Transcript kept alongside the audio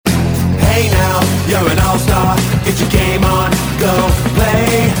Hey now, you're an all-star. Get your game on, go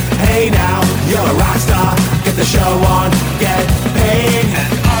play. Hey now, you're a rock star. Get the show on, get paid.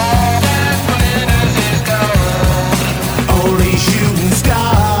 And all that glitters is gold. Only shooting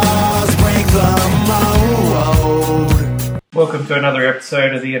stars break the mold. Welcome to another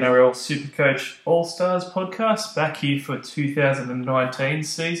episode of the NRL Supercoach All-Stars podcast. Back here for 2019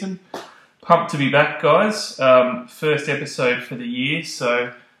 season. Pumped to be back, guys. First episode for the year,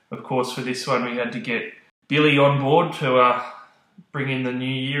 so of course for this one we had to get Billy on board to bring in the new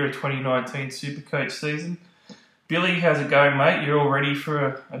year of 2019 Supercoach season. Billy, how's it going, mate? You're all ready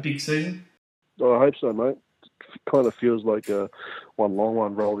for a big season? Oh, I hope so, mate. It kind of feels like one long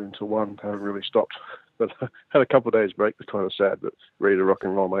one rolled into one. Haven't really stopped. But had a couple of days break. It's kind of sad, but ready to rock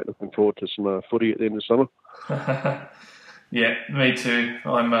and roll, mate. Looking forward to some footy at the end of summer. Yeah, me too.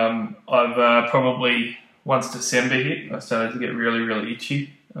 I've probably once December hit, I started to get really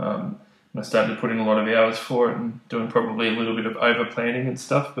itchy. And I started putting a lot of hours for it and doing probably a little bit of over planning and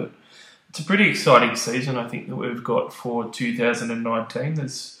stuff. But it's a pretty exciting season, I think, that we've got for 2019.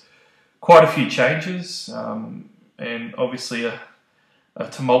 There's quite a few changes, and obviously a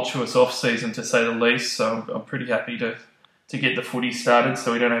tumultuous off season to say the least. So I'm pretty happy to get the footy started,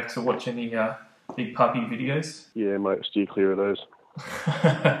 so we don't have to watch any big puppy videos. Yeah, mate, steer clear of those.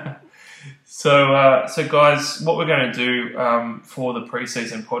 So guys, what we're going to do for the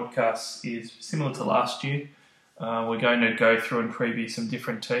pre-season podcast is similar to last year. We're going to go through and preview some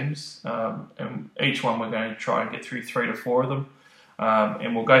different teams, and each one we're going to try and get through 3 to 4 of them,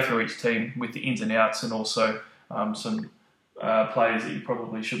 and we'll go through each team with the ins and outs, and also some players that you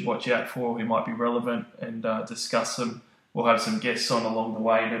probably should watch out for who might be relevant, and discuss them. We'll have some guests on along the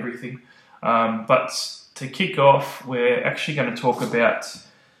way and everything. But to kick off, we're actually going to talk about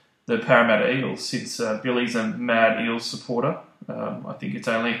the Parramatta Eels, since Billy's a mad Eels supporter. I think it's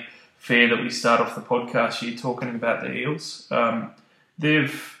only fair that we start off the podcast here talking about the Eels.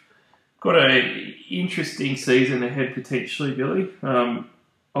 They've got an interesting season ahead potentially, Billy.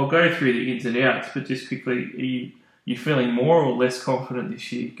 I'll go through the ins and outs, but just quickly, are you feeling more or less confident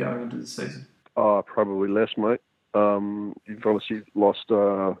this year going into the season? Probably less, mate. You've obviously lost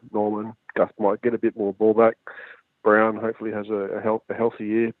Norman. Gus might get a bit more ball back. Brown hopefully has a healthy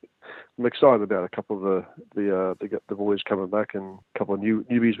year. I'm excited about a couple of the boys coming back and a couple of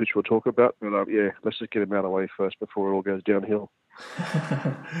newbies which we'll talk about. But let's just get them out of the way first before it all goes downhill.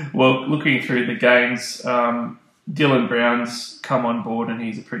 Well, looking through the games, Dylan Brown's come on board and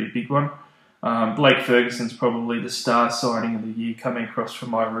he's a pretty big one. Blake Ferguson's probably the star signing of the year coming across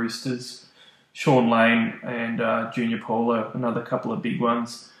from my Roosters. Sean Lane and Junior Paulo, another couple of big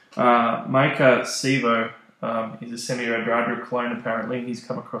ones. Maika Sivo is a Semi Radradra clone apparently. He's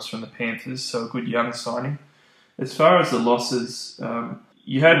come across from the Panthers, so a good young signing. As far as the losses,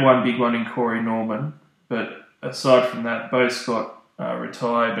 you had one big one in Corey Norman, but aside from that, Beau Scott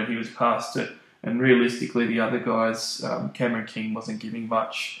retired, but he was past it. And realistically, the other guys, Cameron King wasn't giving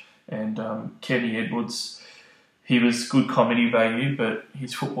much, and Kenny Edwards, he was good comedy value, but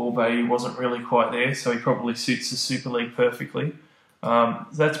his football value wasn't really quite there, so he probably suits the Super League perfectly.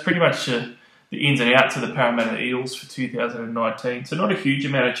 That's pretty much the ins and outs of the Parramatta Eels for 2019. So not a huge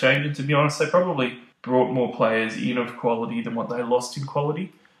amount of change, and to be honest, they probably brought more players in of quality than what they lost in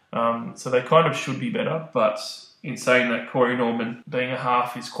quality. So they kind of should be better, but in saying that, Corey Norman being a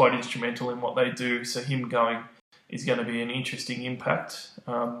half is quite instrumental in what they do, so him going is going to be an interesting impact.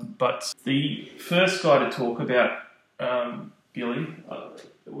 But the first guy to talk about, Billy,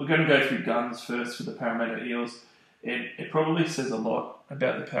 we're going to go through guns first for the Parramatta Eels. It probably says a lot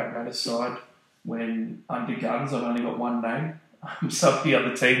about the Parramatta side when under guns I've only got one name. Some of the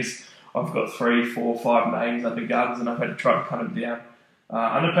other teams I've got 3, 4, 5 names under guns, and I've had to try and cut them down.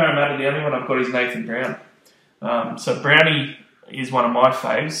 Under Parramatta, the only one I've got is Nathan Brown. So Brownie is one of my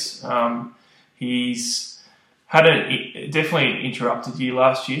faves. He's had definitely an interrupted year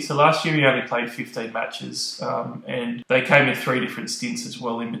last year. So last year he only played 15 matches, and they came in 3 different stints as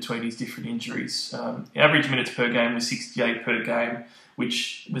well in between his different injuries. Average minutes per game was 68 per game,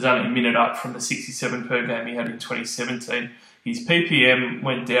 which was only a minute up from the 67 per game he had in 2017. His PPM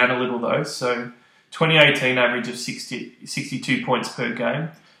went down a little though, so 2018 average of 62 points per game.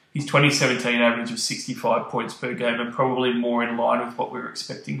 His 2017 average of 65 points per game, and probably more in line with what we were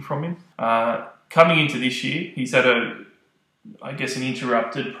expecting from him. Coming into this year, he's had an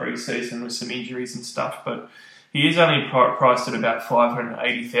interrupted pre-season with some injuries and stuff, but he is only priced at about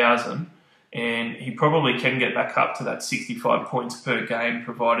 $580,000, and he probably can get back up to that 65 points per game,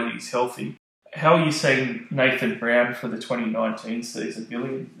 provided he's healthy. How are you seeing Nathan Brown for the 2019 season,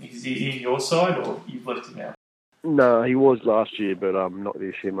 Billy? Is he in your side, or you've left him out? No, he was last year, but not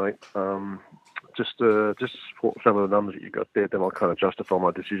this year, mate. Just for some of the numbers that you got there, then I'll kind of justify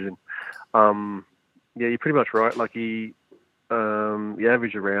my decision. Yeah, you're pretty much right. Like he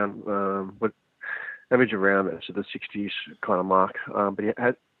averaged around to the 60s kind of mark, but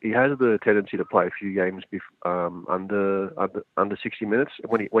he has the tendency to play a few games under 60 minutes.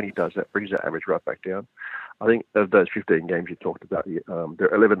 When he does that, brings that average right back down. I think of those 15 games you talked about,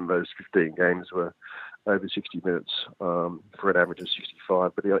 11 of those 15 games were over 60 minutes for an average of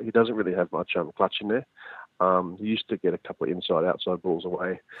 65. But he doesn't really have much clutch in there. He used to get a couple of inside-outside balls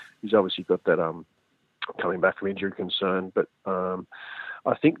away. He's obviously got that coming back from injury concern, but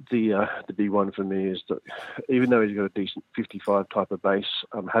I think the big one for me is that even though he's got a decent 55 type of base,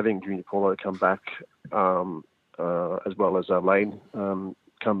 having Junior Paulo come back as well as Lane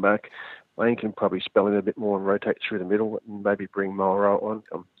come back, Lane can probably spell in a bit more and rotate through the middle and maybe bring Mauro on.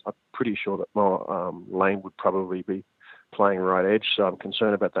 I'm pretty sure that Lane would probably be playing right edge, so I'm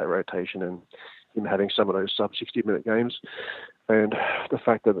concerned about that rotation and him having some of those sub 60-minute games, and the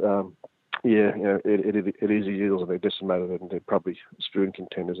fact that. It is the Eagles and they're decimated and they're probably spoon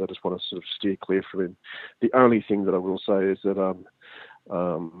contenders. I just want to sort of steer clear from him. The only thing that I will say is that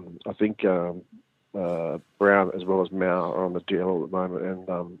I think Brown as well as Mao are on the DL at the moment,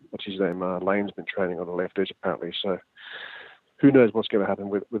 and what's his name? Lane's been training on the left edge apparently. So who knows what's going to happen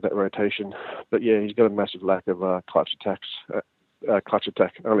with that rotation? But yeah, he's got a massive lack of clutch attacks. Clutch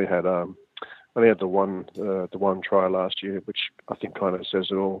attack only had the one try last year, which I think kind of says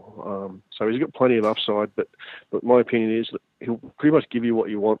it all. So he's got plenty of upside, but my opinion is that he'll pretty much give you what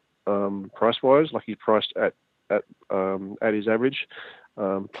you want price-wise. Like he's priced at his average.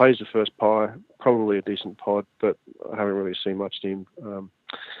 Plays the first pie, probably a decent pod, but I haven't really seen much to him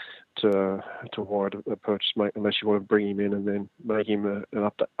to warrant a purchase, mate, unless you want to bring him in and then make him an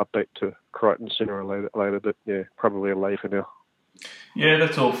update to Crichton sooner or later. But yeah, probably a lay for now. Yeah,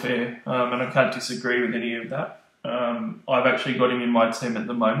 that's all fair, and I can't disagree with any of that. I've actually got him in my team at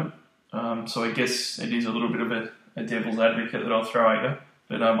the moment, so I guess it is a little bit of a devil's advocate that I'll throw at you.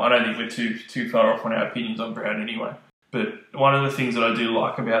 But I don't think we're too far off on our opinions on Brown anyway. But one of the things that I do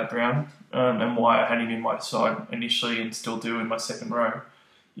like about Brown, and why I had him in my side initially and still do in my second row,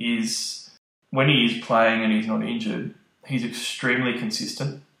 is when he is playing and he's not injured, he's extremely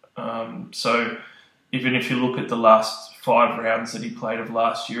consistent. So even if you look at the last 5 rounds that he played of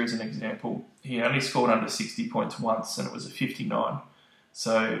last year as an example, he only scored under 60 points once and it was a 59.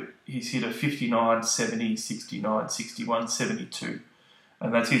 So he's hit a 59, 70, 69, 61, 72.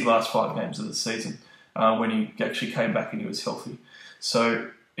 And that's his last 5 games of the season when he actually came back and he was healthy. So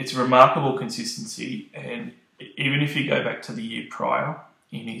it's remarkable consistency, and even if you go back to the year prior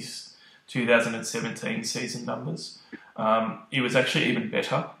in his 2017 season numbers, he was actually even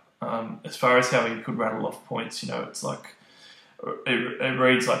better. As far as how he could rattle off points, it's like it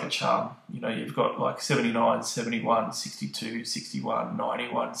reads like a charm. You've got like 79, 71, 62, 61,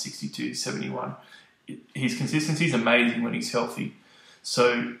 91, 62, 71. His consistency is amazing when he's healthy.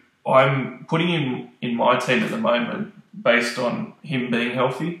 So I'm putting him in my team at the moment based on him being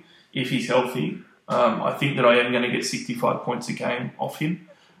healthy. If he's healthy, I think that I am going to get 65 points a game off him,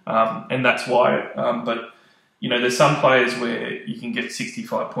 and that's why. But there's some players where you can get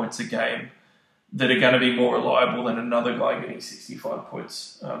 65 points a game that are going to be more reliable than another guy getting 65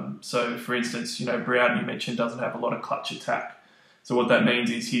 points. So, for instance, Brown, you mentioned, doesn't have a lot of clutch attack. So what that means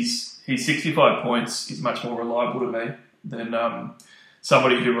is his 65 points is much more reliable to me than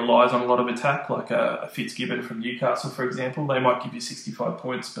somebody who relies on a lot of attack, like a Fitzgibbon from Newcastle, for example. They might give you 65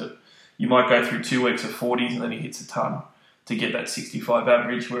 points, but you might go through 2 weeks of 40s and then he hits a ton to get that 65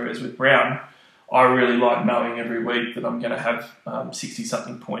 average, whereas with Brown, I really like knowing every week that I'm going to have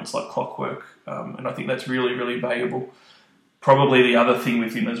 60-something points like clockwork, and I think that's really, really valuable. Probably the other thing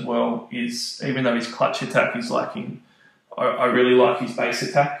with him as well is, even though his clutch attack is lacking, I really like his base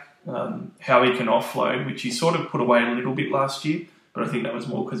attack, how he can offload, which he sort of put away a little bit last year, but I think that was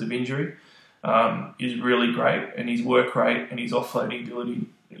more because of injury, is really great, and his work rate and his offloading ability,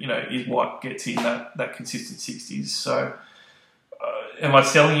 is what gets him that consistent 60s. So, am I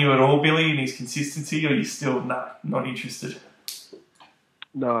selling you at all, Billy, in his consistency, or are you still not interested?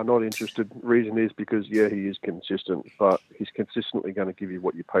 No, not interested. Reason is because, he is consistent, but he's consistently going to give you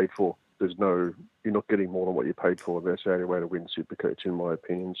what you paid for. You're not getting more than what you paid for. That's the only way to win Supercoach, in my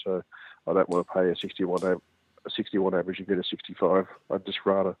opinion. So I don't want to pay a 61 average and get a 65. I'd just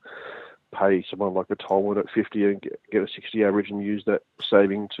rather pay someone like a Tolman at 50 and get a 60 average and use that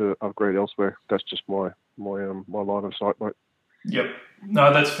saving to upgrade elsewhere. That's just my line of sight, mate. Yep.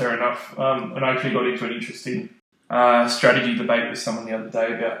 No, that's fair enough. And I actually got into an interesting strategy debate with someone the other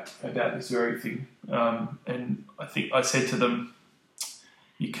day about this very thing, and I think I said to them,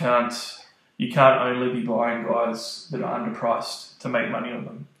 you can't only be buying guys that are underpriced to make money on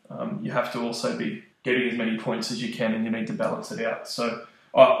them. You have to also be getting as many points as you can, and you need to balance it out. So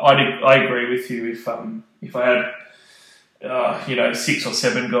I agree with you. If I had 6 or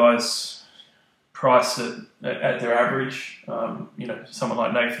 7 guys priced at their average, someone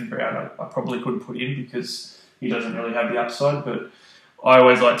like Nathan Brown, I probably couldn't put in because he doesn't really have the upside. But I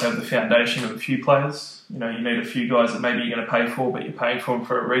always like to have the foundation of a few players. You need a few guys that maybe you're going to pay for, but you're paying for them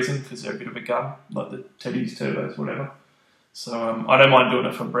for a reason because they're a bit of a gun, like the Teddies, Turbos, whatever. So I don't mind doing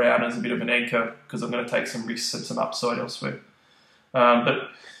it for Brown as a bit of an anchor because I'm going to take some risks and some upside elsewhere. But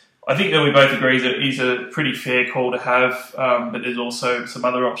I think that we both agree that he's a pretty fair call to have, but there's also some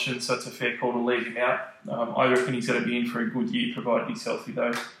other options, so it's a fair call to leave him out. I reckon he's going to be in for a good year, provided he's healthy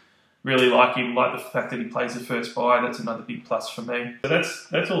though. Really like him, like the fact that he plays the first bye. That's another big plus for me. So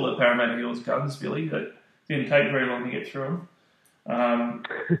that's all the Parramatta Eels guns, Billy. That didn't take very long to get through them.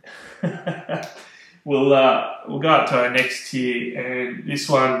 We'll go up to our next tier, and this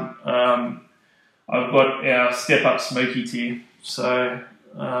one I've got our step up smoky tier. So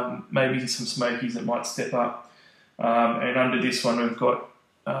maybe some smokies that might step up. And under this one we've got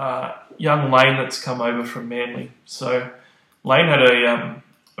young Lane that's come over from Manly. So Lane had a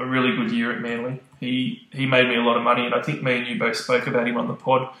really good year at Manly. He made me a lot of money, and I think me and you both spoke about him on the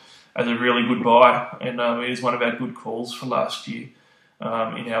pod as a really good buy, and he was one of our good calls for last year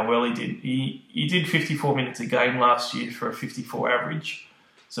in how well he did. He did 54 minutes a game last year for a 54 average,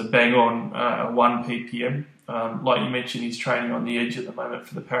 so bang on 1 ppm. Like you mentioned, he's training on the edge at the moment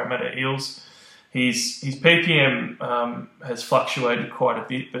for the Parramatta Eels. His ppm has fluctuated quite a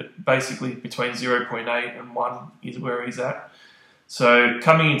bit, but basically between 0.8 and 1 is where he's at. So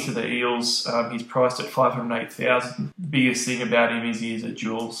coming into the Eels, he's priced at 508,000. The biggest thing about him is he is a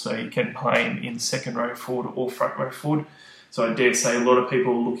dual, so you can play him in second row forward or front row forward. So I dare say a lot of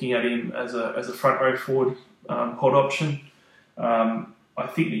people are looking at him as a front row forward pod option. I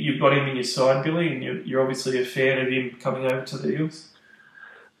think that you've got him in your side, Billy, and you're obviously a fan of him coming over to the Eels.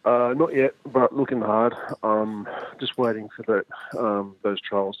 Not yet, but looking hard. Just waiting for those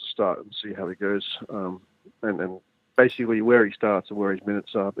trials to start and see how he goes. And basically where he starts and where his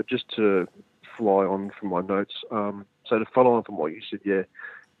minutes are. But just to fly on from my notes, so to follow on from what you said,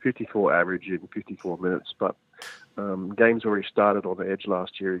 54 average in 54 minutes, but games already started on the edge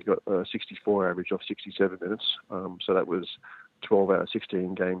last year. He got a 64 average off 67 minutes, so that was 12 out of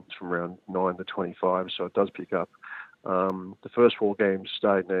 16 games from round 9 to 25, so it does pick up. The first 4 games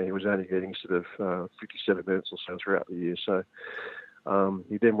stayed there. He was only getting sort of 57 minutes or so throughout the year, so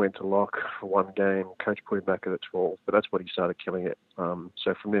he then went to lock for 1 game. Coach put him back at 12, but that's when he started killing it.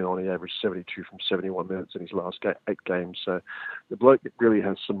 So from then on, he averaged 72 from 71 minutes in his last 8 games. So the bloke really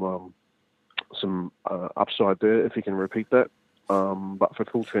has some upside there if he can repeat that. But for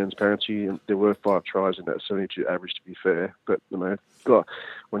full transparency, there were 5 tries in that 72 average, to be fair. But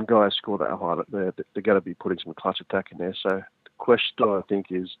when guys score that high, they're going to be putting some clutch attack in there. So the question, I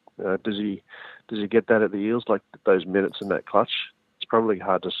think, is does he get that at the Eels, like those minutes in that clutch? It's probably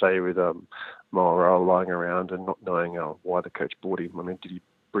hard to say with Morale lying around and not knowing why the coach bought him. I mean, did he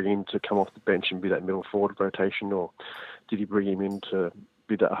bring him to come off the bench and be that middle forward rotation, or did he bring him in to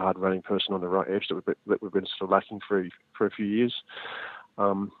be that hard-running person on the right edge that we've been sort of lacking for a few years?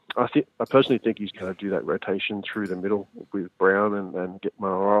 I personally think he's going to do that rotation through the middle with Brown and get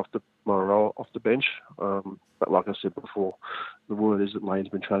Morale off the bench. But like I said before, the word is that Lane's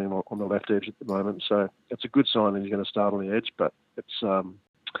been training on the left edge at the moment, so it's a good sign that he's going to start on the edge. But it's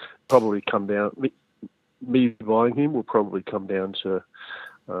probably come down. Me buying him will probably come down to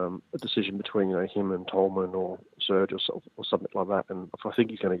a decision between him and Tolman or Serge or something like that. And I think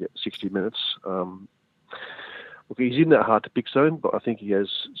he's going to get 60 minutes. Look, he's in that hard to pick zone, but I think he has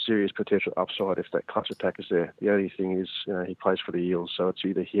serious potential upside if that clutch attack is there. The only thing is, he plays for the Eels, so it's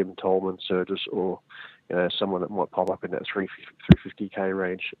either him, Tolman, Sergis, or someone that might pop up in that 350k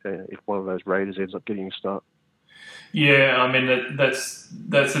range if one of those Raiders ends up getting a start. Yeah, I mean that's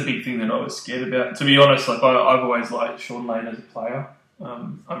a big thing that I was scared about. To be honest, I've always liked Shaun Lane as a player.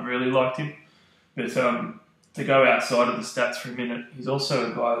 I really liked him, but to go outside of the stats for a minute, he's also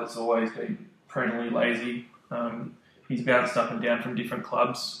a guy that's always been perennially lazy. He's bounced up and down from different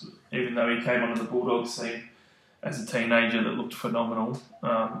clubs, even though he came onto the Bulldogs scene as a teenager that looked phenomenal.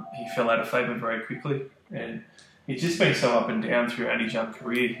 He fell out of favour very quickly, and he's just been so up and down throughout his young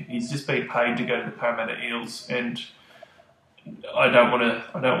career. He's just been paid to go to the Parramatta Eels, and I don't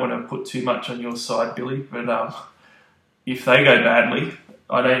want to put too much on your side, Billy, but if they go badly,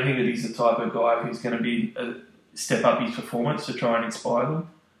 I don't think that he's the type of guy who's going to be step up his performance to try and inspire them.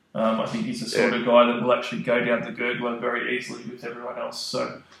 I think he's the sort of guy that will actually go down the gurgler very easily with everyone else.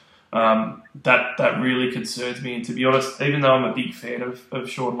 So that really concerns me. And to be honest, even though I'm a big fan of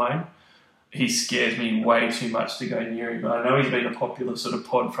Sean Lane, he scares me way too much to go near him. I know he's been a popular sort of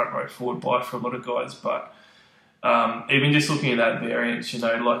pod front row forward buy for a lot of guys, but even just looking at that variance,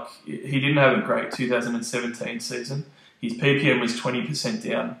 like he didn't have a great 2017 season. His PPM was 20%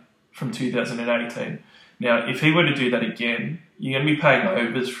 down from 2018. Now, if he were to do that again, you're going to be paying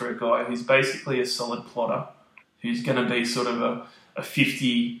overs for a guy who's basically a solid plotter, who's going to be sort of a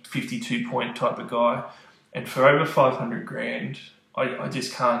 50, 52 point type of guy. And for over 500 grand, I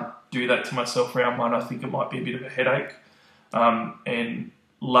just can't do that to myself round one. I think it might be a bit of a headache. And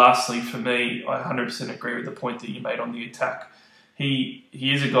lastly, for me, I 100% agree with the point that you made on the attack. He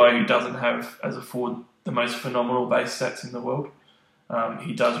is a guy who doesn't have, as a forward, the most phenomenal base stats in the world.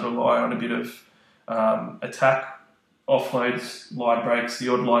 He does rely on a bit of attack, offloads, line breaks, the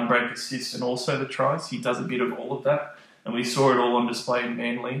odd line break assist, and also the tries. He does a bit of all of that, and we saw it all on display in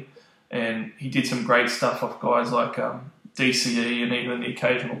Manly. And he did some great stuff off guys like DCE and even the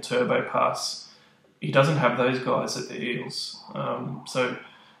occasional turbo pass. He doesn't have those guys at the Eels. So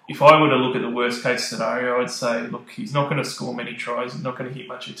if I were to look at the worst case scenario, I'd say, look, he's not going to score many tries, he's not going to hit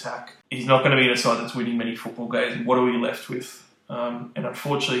much attack, he's not going to be in a side that's winning many football games. What are we left with? And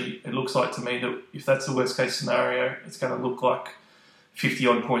unfortunately, it looks like to me that if that's the worst case scenario, it's going to look like 50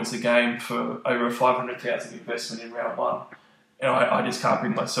 odd points a game for over a 500,000 investment in round one. And I just can't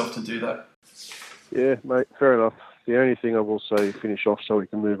bring myself to do that. Yeah, mate, fair enough. The only thing I will say, finish off so we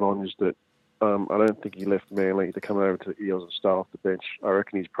can move on, is that I don't think he left Manly to come over to the Eels and start off the bench. I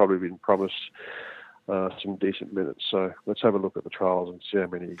reckon he's probably been promised some decent minutes. So let's have a look at the trials and see how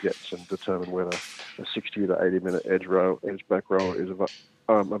many he gets and determine whether a 60 to 80 minute edge back row is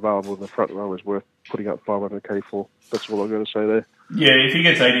available in the front row is worth putting up 500k for. That's all I've got to say there. Yeah, if he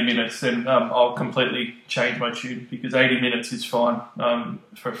gets 80 minutes, then I'll completely change my tune, because 80 minutes is fine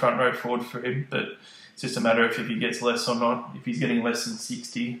for a front row forward for him. But it's just a matter of if he gets less or not. If he's getting less than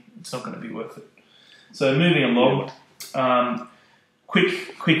 60, it's not going to be worth it. So moving along,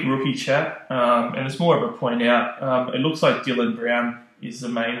 quick rookie chat, and it's more of a point out. It looks like Dylan Brown is the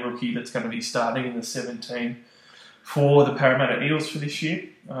main rookie that's going to be starting in the 17 for the Parramatta Eels for this year.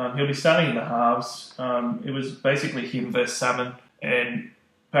 He'll be starting in the halves. It was basically him versus Salmon, and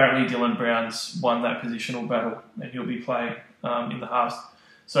apparently Dylan Brown's won that positional battle, and he'll be playing in the halves.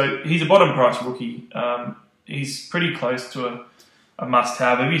 So he's a bottom price rookie. He's pretty close to a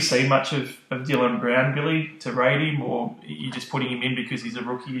must-have. Have you seen much of Dylan Brown, Billy, to rate him, or are you just putting him in because he's a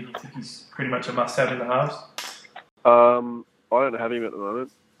rookie and you think he's pretty much a must-have in the halves? I don't have him at the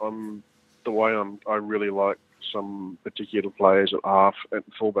moment. I really like some particular players at half and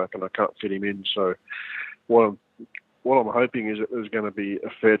fullback, and I can't fit him in. So what I'm hoping is that there's going to be a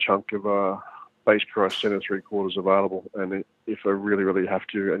fair chunk of base price centre three-quarters available, and if I really, really have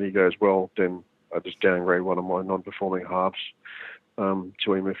to and he goes well, then I just downgrade one of my non-performing halves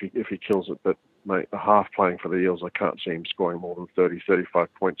to him if he kills it. But mate, a half playing for the Eels, I can't see him scoring more than 30,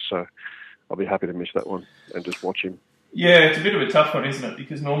 35 points, so I'll be happy to miss that one and just watch him. Yeah, it's a bit of a tough one, isn't it?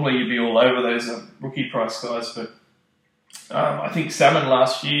 Because normally you'd be all over those rookie price guys, but I think Salmon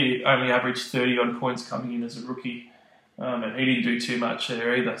last year only averaged 30 odd points coming in as a rookie, and he didn't do too much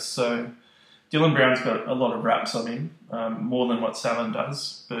there either. So Dylan Brown's got a lot of raps on him, more than what Salmon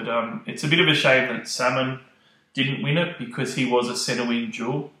does. But it's a bit of a shame that Salmon didn't win it, because he was a centre wing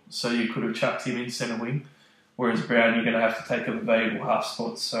dual, so you could have chucked him in centre wing, whereas Brown, you're going to have to take a valuable half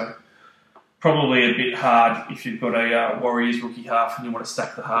spot. So probably a bit hard if you've got a Warriors rookie half and you want to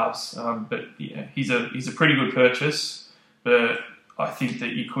stack the halves. But yeah, he's a pretty good purchase, but I think that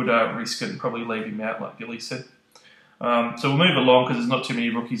you could risk it and probably leave him out, like Billy said. So we'll move along because there's not too many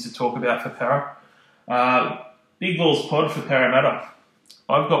rookies to talk about for Para. Big Balls pod for Parramatta.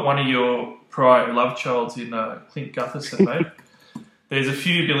 I've got one of your prior love childs in Clint Gutherson, mate. There's a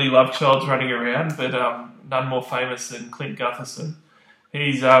few Billy love childs running around, but none more famous than Clint Gutherson.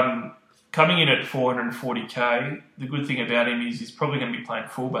 He's coming in at 440k. The good thing about him is he's probably going to be playing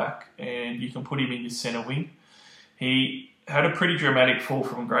fullback, and you can put him in your centre wing. He had a pretty dramatic fall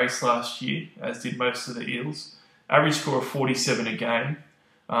from grace last year, as did most of the Eels. Average score of 47 a game,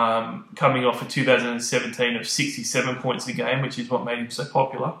 coming off a 2017 of 67 points a game, which is what made him so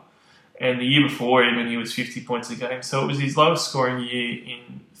popular. And the year before, even, he was 50 points a game. So it was his lowest scoring year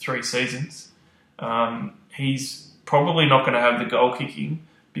in 3 seasons. He's probably not going to have the goal kicking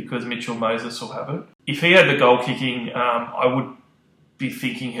because Mitchell Moses will have it. If he had the goal kicking, I would be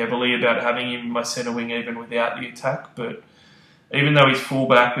thinking heavily about having him in my centre wing even without the attack. But even though he's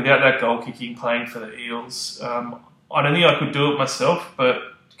fullback, without that goal kicking, playing for the Eels, I don't think I could do it myself, but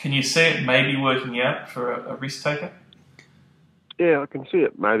can you see it maybe working out for a risk taker? Yeah, I can see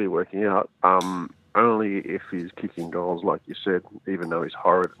it maybe working out. Only if he's kicking goals, like you said, even though he's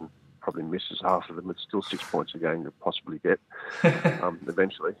horrid and probably misses half of them, it's still 6 points a game to possibly get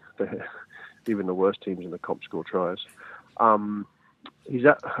eventually. Even the worst teams in the comp score tries. I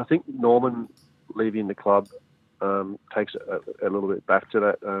think Norman leaving the club takes a little bit back to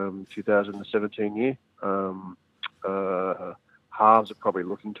that 2017 year. Halves are probably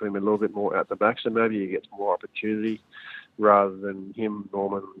looking to him a little bit more at the back, so maybe he gets more opportunity rather than him,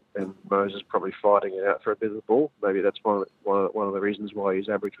 Norman, and Moses probably fighting it out for a bit of the ball. Maybe that's one of the reasons why his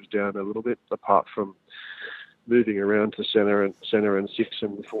average was down a little bit, apart from moving around to centre and six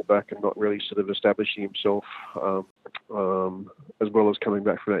and fullback and not really sort of establishing himself, as well as coming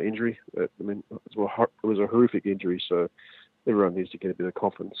back from that injury. I mean, it was a horrific injury, so everyone needs to get a bit of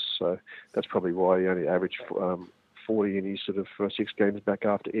confidence. So that's probably why he only averaged 40 in his sort of first 6 games back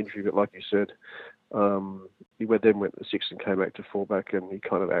after injury. But like you said, he went to 6 and came back to fullback, and he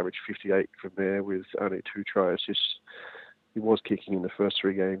kind of averaged 58 from there with only 2 try assists. He was kicking in the first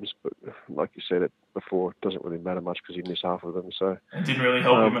 3 games, but like you said it before, it doesn't really matter much because he missed half of them. So it didn't really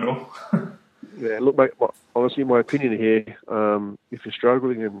help him at all. Yeah, look, mate, honestly, my opinion here, if you're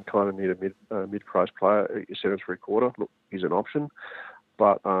struggling and kind of need a mid-price player at your centre three-quarter, look, he's an option.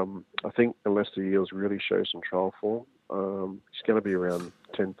 But I think unless the Eels really show some trial form, he's going to be around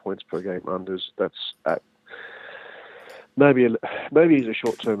 10 points per game unders. That's at maybe he's a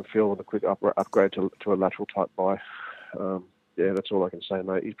short-term fill and a quick upgrade to a lateral type buy. Yeah, that's all I can say,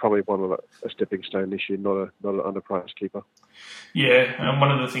 mate. He's probably one of a stepping stone this year, not an underpriced keeper. Yeah, and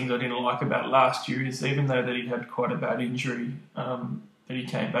one of the things I didn't like about last year is even though that he had quite a bad injury that he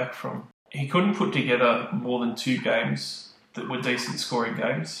came back from, he couldn't put together more than 2 games that were decent scoring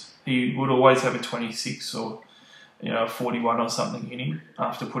games. He would always have a 26 or 41 or something in him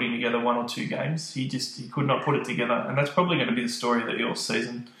after putting together 1 or 2 games. He could not put it together, and that's probably going to be the story of the Eels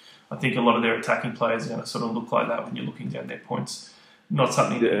season. I think a lot of their attacking players are going to sort of look like that when you're looking down their points. Not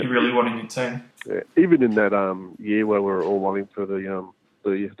something that you really want in your team. Yeah. Even in that year where we were all wanting for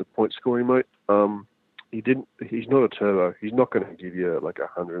the point scoring, mate, he's not a turbo. He's not going to give you like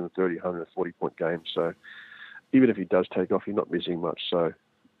 130, 140 point game. So even if he does take off, you're not missing much. So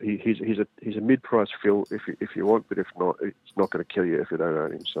he's a mid-price fill if you want, but if not, it's not going to kill you if you don't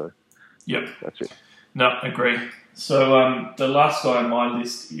own him. So yep, that's it. No, agree. So the last guy on my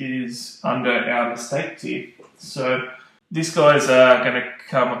list is under our mistake tier. So this guy's going to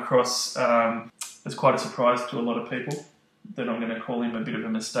come across as quite a surprise to a lot of people. That I'm going to call him a bit of a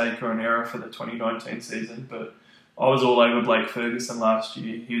mistake or an error for the 2019 season. But I was all over Blake Ferguson last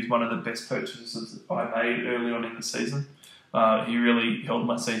year. He was one of the best purchases I made early on in the season. He really held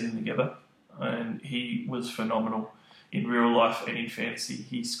my season together, and he was phenomenal in real life and in fantasy.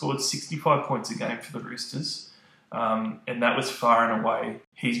 He scored 65 points a game for the Roosters, and that was far and away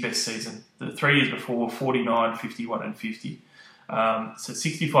his best season. The 3 years before, 49, 51 and 50. So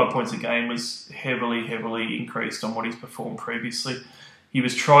 65 points a game was heavily increased on what he's performed previously. He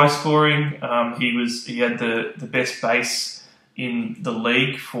was try scoring. He had the best base in the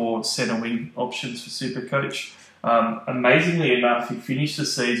league for centre wing options for Supercoach. Amazingly enough, he finished the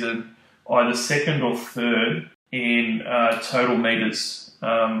season either second or third in total metres,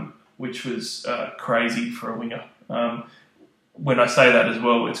 which was crazy for a winger. When I say that as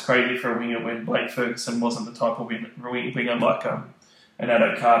well, it's crazy for a winger when Blake Ferguson wasn't the type of winger like an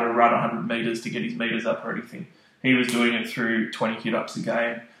Addo Carter run 100 metres to get his metres up or anything. He was doing it through 20 hit-ups a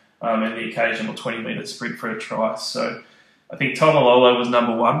game and the occasional 20-metre sprint for a try. So I think Tomalolo was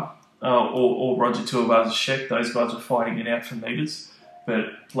number 1, or Roger Tuivasa-Sheck. Those guys were fighting it out for metres.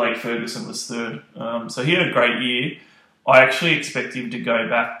 But Blake Ferguson was third. So he had a great year. I actually expect him to go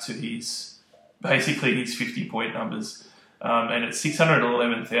back to his 50-point numbers. And at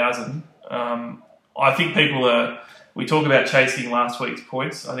 611,000, I think we talk about chasing last week's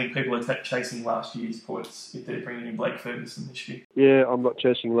points. I think people are chasing last year's points if they're bringing in Blake Ferguson this year. Yeah, I'm not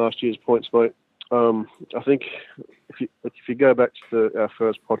chasing last year's points, mate. I think if you go back to our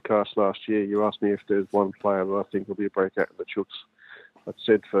first podcast last year, you asked me if there's one player that I think will be a breakout in the Chooks. I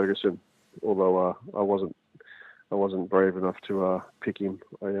said Ferguson, although I wasn't brave enough to pick him.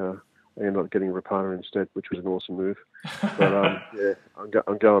 I ended up getting Rapana instead, which was an awesome move. But yeah,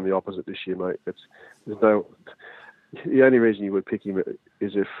 I'm going the opposite this year, mate. The only reason you would pick him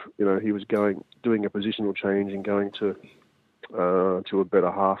is if he was doing a positional change and going to a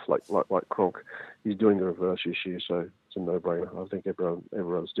better half like Cronk. He's doing the reverse this year, so a no-brainer. I think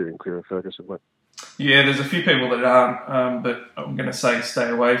everyone's doing clear of Ferguson, mate. Yeah, there's a few people that aren't, but I'm going to say stay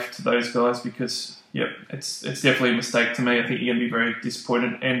away to those guys because, it's definitely a mistake to me. I think you're going to be very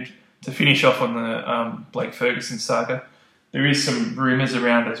disappointed. And to finish off on the Blake Ferguson saga, there is some rumours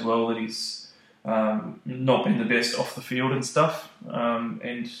around as well that he's not been the best off the field and stuff.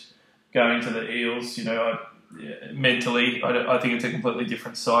 And going to the Eels, mentally, I think it's a completely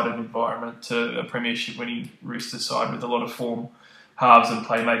different side of environment to a premiership winning Roosters side with a lot of form, halves and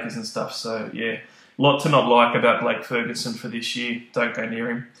playmakers and stuff. So, a lot to not like about Blake Ferguson for this year. Don't go near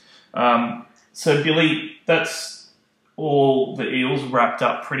him. So, Billy, that's all the Eels wrapped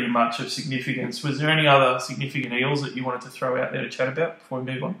up pretty much of significance. Was there any other significant Eels that you wanted to throw out there to chat about before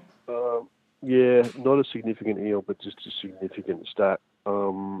we move on? Not a significant Eel, but just a significant stat.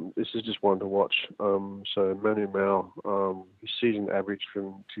 This is just one to watch. So Manu Mao, his season average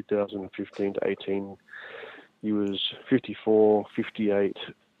from 2015 to 18, he was 54, 58,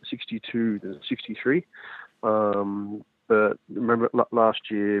 62, and 63. But remember last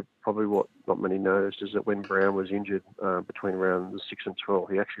year, probably what not many noticed is that when Brown was injured between rounds 6 and 12,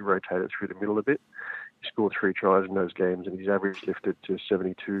 he actually rotated through the middle a bit. He scored 3 tries in those games, and his average lifted to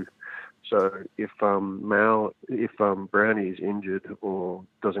 72. So if Brownie is injured or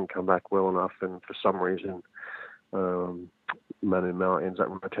doesn't come back well enough, and for some reason Manu Mao ends up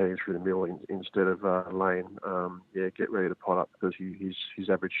rotating through the middle instead of Lane, get ready to pot up because his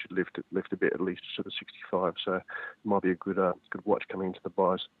average should lift a bit, at least sort of 65. So it might be a good watch coming into the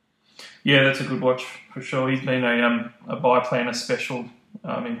buys. Yeah, that's a good watch for sure. He's been a buy planner special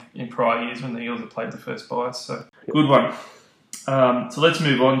in prior years when the Eels have played the first buys. So good one. So let's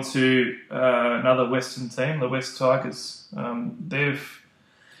move on to another Western team, the West Tigers. They've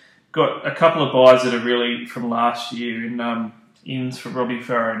got a couple of buys that are really from last year in ins for Robbie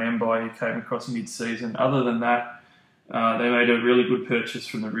Farah and Mbai, who came across mid-season. Other than that, they made a really good purchase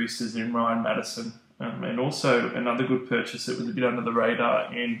from the Roosters in Ryan Madison, and also another good purchase that was a bit under the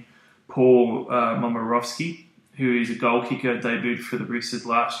radar in Paul Momirovski, who is a goal kicker, debuted for the Roosters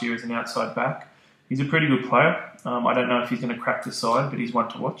last year as an outside back. He's a pretty good player. I don't know if he's going to crack the side, but he's one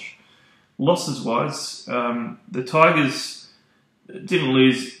to watch. Losses-wise, the Tigers didn't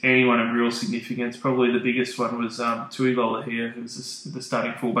lose anyone of real significance. Probably the biggest one was Tui Lolohea, who was the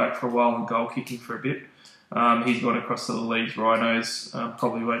starting fullback for a while and goal kicking for a bit. He's gone across to the Leeds Rhinos.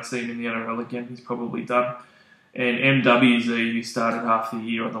 Probably won't see him in the NRL again. He's probably done. And MWZ, who started half the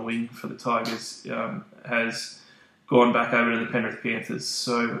year on the wing for the Tigers, has gone back over to the Penrith Panthers.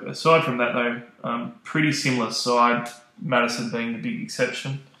 So aside from that, though, pretty similar side, Madison being the big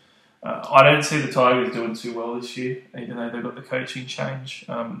exception. I don't see the Tigers doing too well this year, even though they've got the coaching change.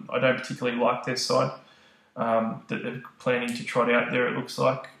 I don't particularly like their side that they're planning to trot out there, it looks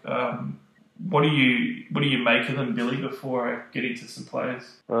like. What do you make of them, Billy, before I get into some players?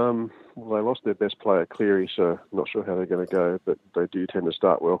 Well, they lost their best player, Cleary, so not sure how they're going to go, but they do tend to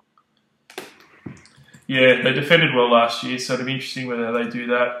start well. Yeah, they defended well last year, so it'll be interesting whether they do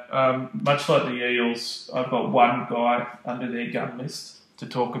that. Much like the Eels, I've got one guy under their gun list to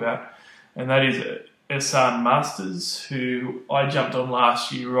talk about, and that is Ehsan Masters, who I jumped on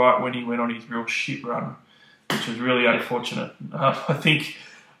last year right when he went on his real shit run, which was really unfortunate. I think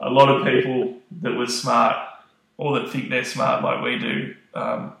a lot of people that were smart, or that think they're smart like we do,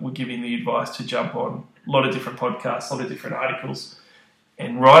 were giving the advice to jump on a lot of different podcasts, a lot of different articles,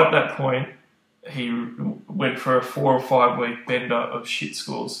 and right at that point, he went for a 4 or 5 week bender of shit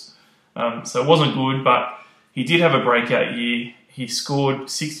scores. So it wasn't good, but he did have a breakout year. He scored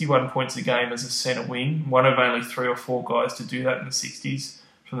 61 points a game as a centre wing, one of only 3 or 4 guys to do that in the 60s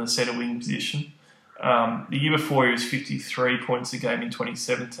from the centre wing position. The year before, he was 53 points a game in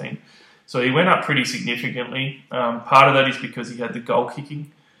 2017. So he went up pretty significantly. Part of that is because he had the goal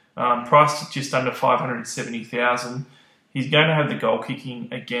kicking. Priced at just under $570,000. He's going to have the goal kicking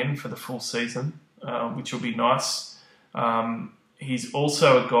again for the full season, which will be nice. He's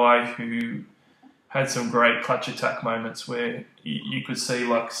also a guy who had some great clutch attack moments where you could see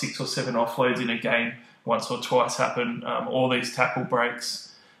like 6 or 7 offloads in a game once or twice happen. All these tackle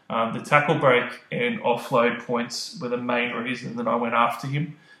breaks. The tackle break and offload points were the main reason that I went after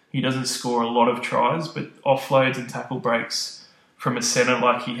him. He doesn't score a lot of tries, but offloads and tackle breaks from a centre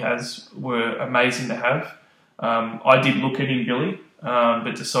like he has were amazing to have. I did look at him, Billy,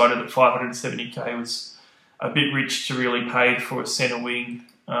 but decided that $570K was a bit rich to really pay for a centre wing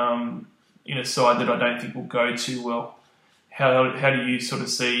in a side that I don't think will go too well. How do you sort of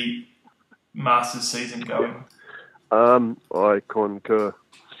see Masters' season going? I concur.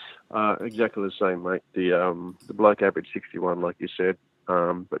 Exactly the same, mate. The bloke averaged 61, like you said.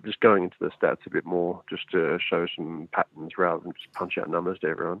 But just going into the stats a bit more, just to show some patterns rather than just punch out numbers to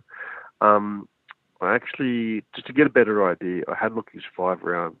everyone. I actually, just to get a better idea, I had a look at his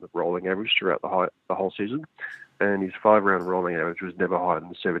 5-round rolling average throughout the whole season, and his 5-round rolling average was never higher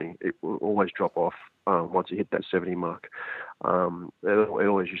than 70. It will always drop off once he hit that 70 mark. It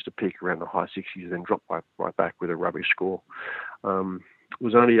always used to peak around the high 60s and then drop right back with a rubbish score. It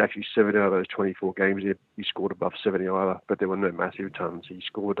was only actually 7 out of those 24 games he scored above 70 either, but there were no massive tons. He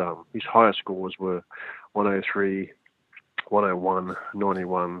scored, his highest scores were 103, 101,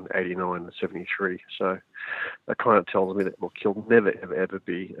 91, 89, and 73. So that kind of tells me that he'll never, ever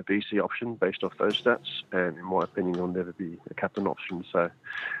be a VC option based off those stats. And in my opinion, he'll never be a captain option. So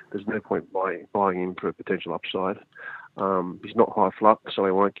there's no point buying him for a potential upside. He's not high flux, so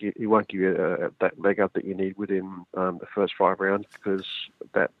he won't give you that leg up that you need within the first 5 rounds, because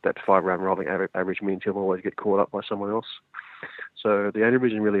that 5-round rolling average means he'll always get caught up by someone else. So the only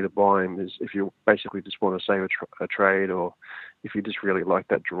reason really to buy him is if you basically just want to save a trade, or if you just really like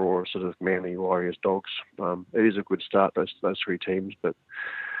that draw of sort of Manly, Warriors, Dogs. It is a good start, those 3 teams, but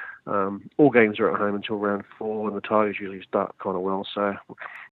all games are at home until round 4, and the Tigers usually start kind of well. So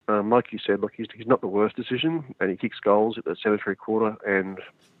like you said, look, he's not the worst decision, and he kicks goals at the centre 3/4. And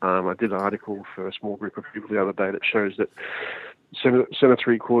I did an article for a small group of people the other day that shows that centre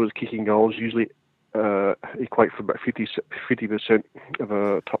 3/4 kicking goals usually equate for about 50% of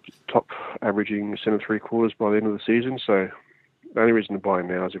a top averaging centre 3/4 by the end of the season. So the only reason to buy him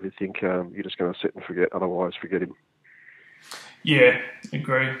now is if you think you're just going to sit and forget. Otherwise, forget him. Yeah,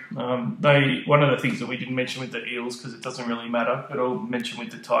 agree. One of the things that we didn't mention with the Eels, because it doesn't really matter, but I'll mention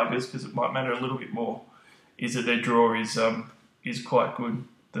with the Tigers because it might matter a little bit more, is that their draw is quite good.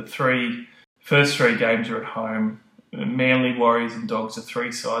 The first three games are at home. Manly, Warriors and Dogs are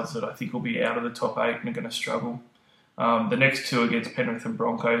 3 sides that I think will be out of the top 8 and are going to struggle. The next 2 against Penrith and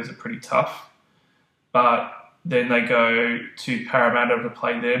Broncos are pretty tough, but then they go to Parramatta to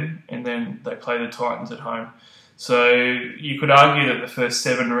play them, and then they play the Titans at home. So you could argue that the first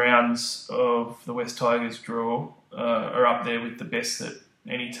 7 rounds of the West Tigers draw are up there with the best that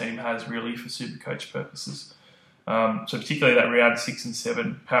any team has really for Supercoach purposes. So particularly that round 6 and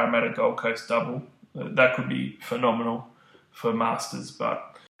 7, Parramatta Gold Coast double, that could be phenomenal for Masters,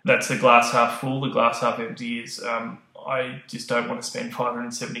 but that's the glass half full. The glass half empty is I just don't want to spend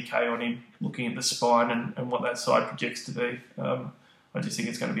 $570k on him looking at the spine and what that side projects to be. I just think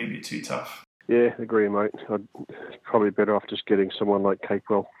it's going to be a bit too tough. Yeah, agree, mate. It's probably better off just getting someone like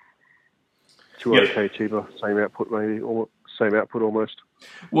Capewell. 200k cheaper, same output maybe, or same output almost.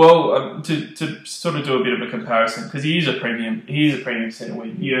 Well, to sort of do a bit of a comparison, because he is a premium centre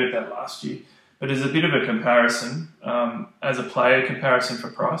wing. He earned that last year. But as a bit of a comparison, as a player comparison for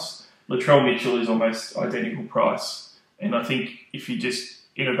price, Latrell Mitchell is almost identical price. And I think if you just,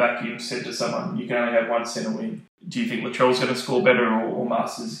 in a vacuum, said to someone, you can only have one centre wing, do you think Latrell's going to score better or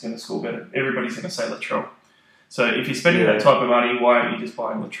Masters is going to score better? Everybody's going to say Latrell. So if you're spending that type of money, why aren't you just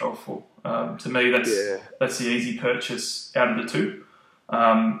buying Latrell for? To me, that's the easy purchase out of the 2.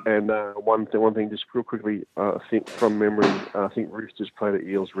 And one thing, just real quickly, I think from memory, I think Roosters played the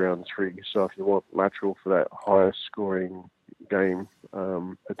Eels round 3. So if you want lateral for that highest scoring game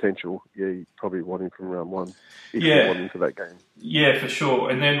potential, you probably want him from round 1. If you want him for that game. Yeah, for sure.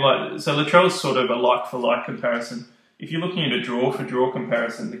 And then so Latrell's sort of a like for like comparison. If you're looking at a draw for draw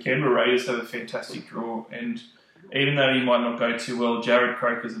comparison, the Canberra Raiders have a fantastic draw, and even though he might not go too well, Jared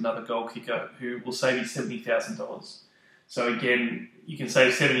Croker's another goal kicker who will save you $70,000. So again, you can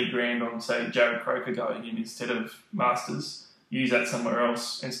save $70,000 on, say, Jared Croker going in instead of Masters. Use that somewhere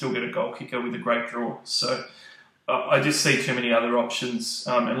else and still get a goal kicker with a great draw. So I just see too many other options.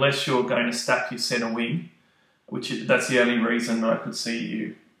 Unless you're going to stack your centre wing, that's the only reason I could see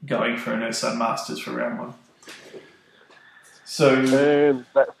you going for an Ursa Masters for round 1. So, and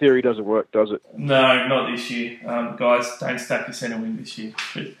that theory doesn't work, does it? No, not this year. Guys, don't stack your centre wing this year.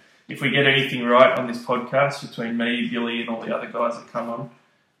 But if we get anything right on this podcast between me, Billy and all the other guys that come on,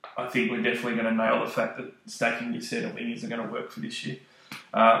 I think we're definitely going to nail the fact that stacking your centre wing isn't going to work for this year.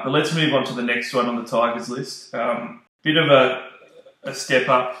 But let's move on to the next one on the Tigers list. Bit of a step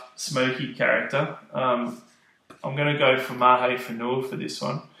up, smoky character. I'm going to go for Mahe Fonua for this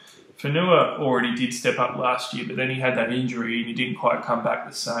one. Fonua already did step up last year, but then he had that injury and he didn't quite come back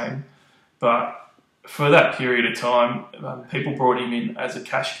the same. But for that period of time, people brought him in as a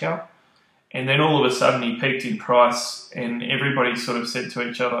cash cow. And then all of a sudden he peaked in price and everybody sort of said to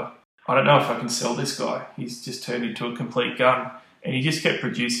each other, I don't know if I can sell this guy. He's just turned into a complete gun. And he just kept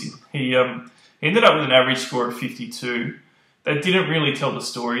producing. He ended up with an average score of 52. That didn't really tell the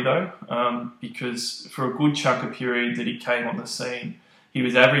story though, because for a good chunk of period that he came on the scene, he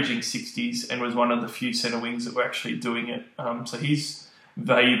was averaging 60s and was one of the few centre wings that were actually doing it. So his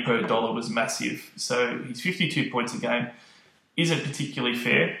value per dollar was massive. So his 52 points a game isn't particularly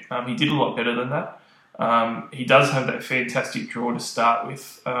fair. He did a lot better than that. He does have that fantastic draw to start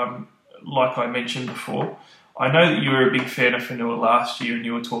with, like I mentioned before. I know that you were a big fan of Fanua last year and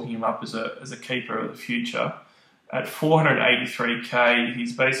you were talking him up as a keeper of the future. At 483k,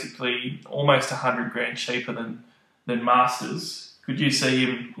 he's basically almost 100 grand cheaper than Masters. Could you see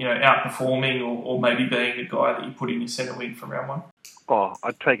him, outperforming or maybe being a guy that you put in your centre wing from round one? Oh,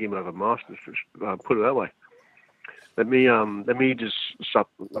 I'd take him over Masters. Put it that way. Let me just.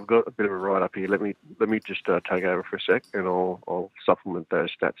 I've got a bit of a write up here. Let me just take over for a sec, and I'll supplement those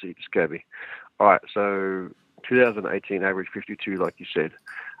stats that you just gave me. All right. So 2018 average 52, like you said.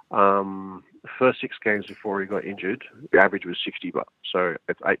 The first 6 games before he got injured, the average was 60, so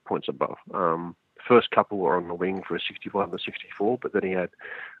it's 8 points above. First couple were on the wing for a 61 and a 64, but then he had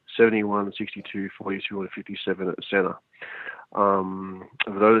 71, 62, 42, and 57 at the centre.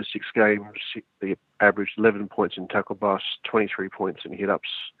 Of those 6 games, he averaged 11 points in tackle bust, 23 points in hit-ups.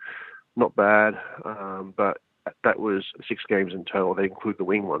 Not bad, but that was 6 games in total. They include the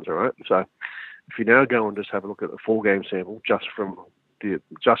wing ones, all right? So if you now go and just have a look at the 4-game sample, just from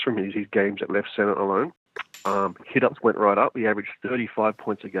his games at left centre alone, hit-ups went right up. He averaged 35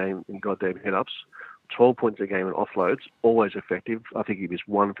 points a game in goddamn hit-ups, 12 points a game in offloads, always effective. I think he missed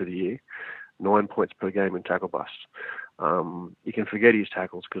 1 for the year, 9 points per game in tackle busts. You can forget his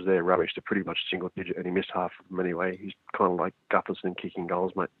tackles because they're rubbish. They're pretty much single digit, and he missed half of them anyway. He's kind of like Gutherson kicking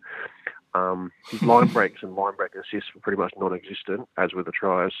goals, mate. His line breaks and line break assists were pretty much non-existent, as were the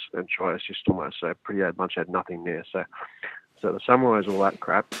tries and try assists almost. So pretty much had nothing there. So to summarise all that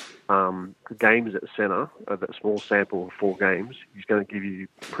crap, the games at the centre, that small sample of 4 games, he's going to give you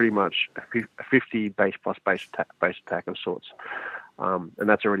pretty much a 50 base plus base attack of sorts. And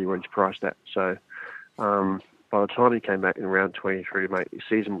that's already where he's priced at. So by the time he came back in round 23, mate, his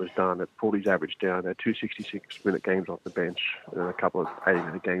season was done. It pulled his average down. They had 2 66-minute games off the bench and a couple of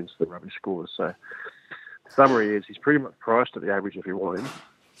 80-minute games for the rubbish scores. So the summary is he's pretty much priced at the average if you want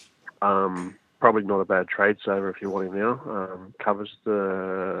him. Probably not a bad trade saver if you want him now. Covers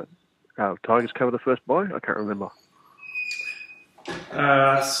the Tigers cover the first buy. I can't remember.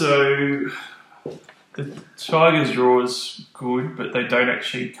 So the Tigers draw is good, but they don't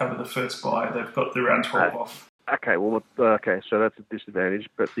actually cover the first buy. They've got the round 12 off. Okay, so that's a disadvantage.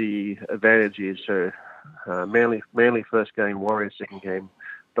 But the advantage is Manly first game, Warriors second game,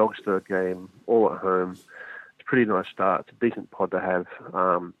 Dogs third game, all at home. Pretty nice start. It's a decent pod to have.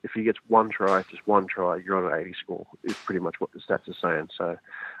 If he gets just one try, you're on an 80 score, is pretty much what the stats are saying. So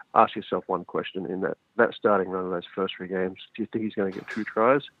ask yourself one question in that starting run of those first 3 games. Do you think he's going to get 2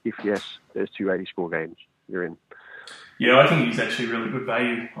 tries? If yes, there's 2 80 score games. You're in. Yeah, I think he's actually really good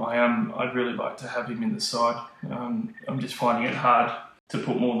value. I'd really like to have him in the side. I'm just finding it hard to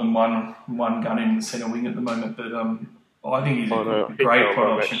put more than one gun in the centre wing at the moment, but I think he's a great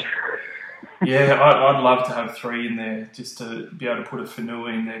pod option. Yeah, I'd love to have 3 in there just to be able to put a Fanua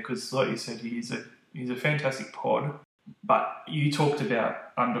in there because, like you said, he's a fantastic pod. But you talked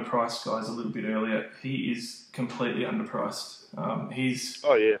about underpriced guys a little bit earlier. He is completely underpriced.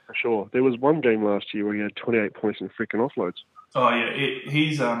 Oh yeah, for sure. There was one game last year where he had 28 points in freaking offloads. Oh yeah,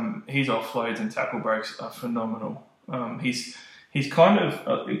 his offloads and tackle breaks are phenomenal. He's kind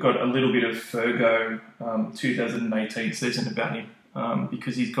of got a little bit of Fergo 2018 season about him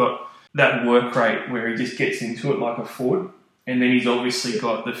because he's got that work rate where he just gets into it like a forward, and then he's obviously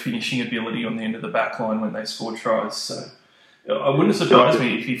got the finishing ability on the end of the back line when they score tries. So I wouldn't surprise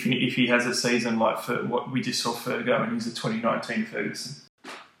me if he has a season like what we just saw Fergo and he's a 2019 Ferguson.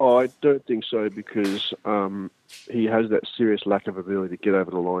 Oh, I don't think so because he has that serious lack of ability to get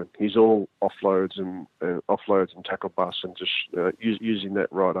over the line. He's all offloads and tackle busts and just using that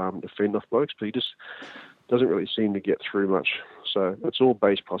right arm to fend off blokes, but he just doesn't really seem to get through much. So it's all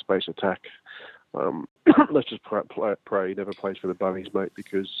base plus base attack. Let's just pray he never plays for the Bunnies, mate,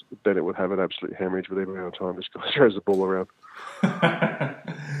 because then it would have an absolute hemorrhage with every other time this guy throws the ball around.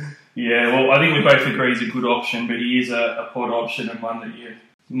 Yeah, well, I think we both agree he's a good option, but he is a pod option and one that you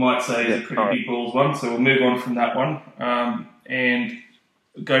might say is a pretty big balls one. So we'll move on from that one and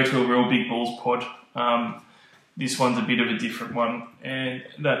go to a real big balls pod. This one's a bit of a different one, and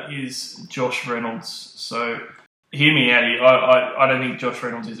that is Josh Reynolds. So hear me out here. I don't think Josh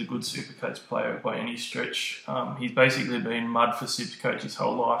Reynolds is a good Supercoach player by any stretch. He's basically been mud for Supercoach his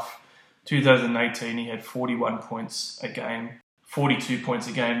whole life. 2018, he had 41 points a game, 42 points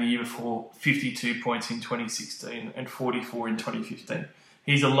a game the year before, 52 points in 2016, and 44 in 2015.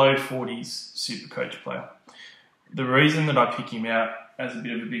 He's a low 40s Supercoach player. The reason that I pick him out as a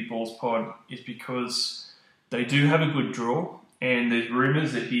bit of a big balls pod is because they do have a good draw, and there's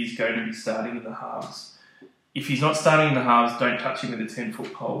rumours that he's going to be starting in the halves. If he's not starting in the halves, don't touch him with a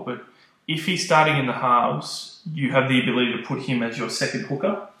 10-foot pole. But if he's starting in the halves, you have the ability to put him as your second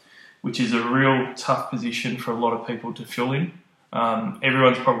hooker, which is a real tough position for a lot of people to fill in.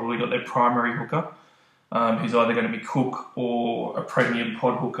 Everyone's probably got their primary hooker, who's either going to be Cook or a premium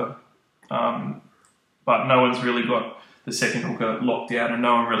pod hooker. But no one's really got the second hooker locked down, and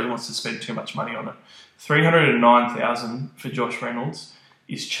no one really wants to spend too much money on it. $309,000 for Josh Reynolds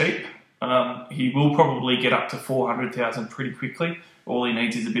is cheap. He will probably get up to $400,000 pretty quickly. All he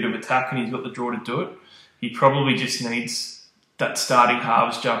needs is a bit of attack, and he's got the draw to do it. He probably just needs that starting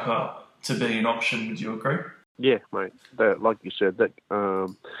halves jumper to be an option. Would you agree? Yeah, mate. That, like you said, that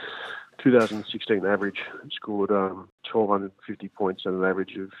 2016 average scored 1,250 points at an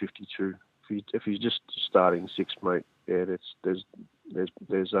average of 52. If he's just starting sixth, mate, yeah, there's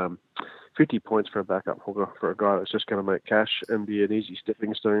 50 points for a backup hooker for a guy that's just going to make cash and be an easy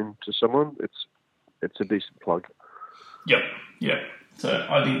stepping stone to someone. It's a decent plug. Yep. So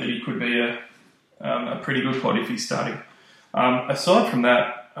I think that he could be a pretty good pod if he's starting. Aside from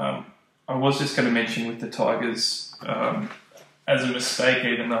that, I was just going to mention with the Tigers as a mistake,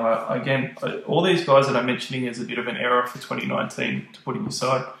 even though all these guys that I'm mentioning is a bit of an error for 2019 to put in your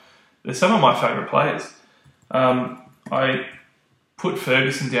side. They're some of my favourite players. I put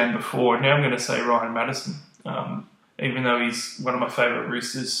Ferguson down before, and now I'm going to say Ryan Madison. Even though he's one of my favourite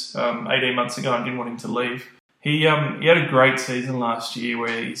Roosters 18 months ago and didn't want him to leave. He had a great season last year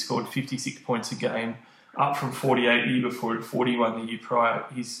where he scored 56 points a game, up from 48 the year before and 41 the year prior.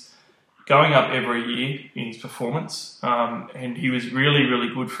 He's going up every year in his performance, and he was really,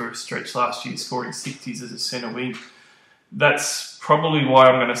 really good for a stretch last year, scoring 60s as a centre wing. That's probably why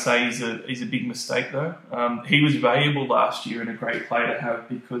I'm going to say he's a big mistake, though. He was valuable last year and a great player to have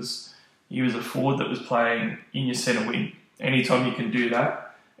because he was a forward that was playing in your centre wing. Anytime you can do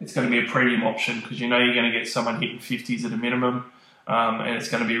that, it's going to be a premium option because you know you're going to get someone hitting 50s at a minimum, and it's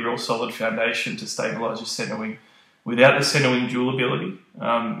going to be a real solid foundation to stabilise your centre wing. Without the centre wing dual ability,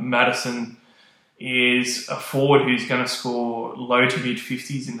 Madison is a forward who's going to score low to mid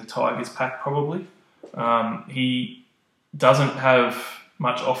 50s in the Tigers pack probably. He doesn't have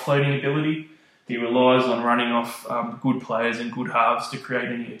much offloading ability. He relies on running off good players and good halves to create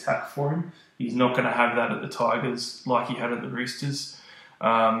any attack for him. He's not going to have that at the Tigers like he had at the Roosters.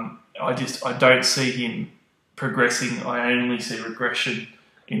 I don't see him progressing. I only see regression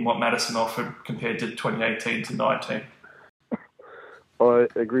in what Madison offered compared to 2018 to 19. I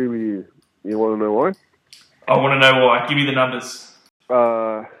agree with you. You want to know why? I want to know why. Give me the numbers.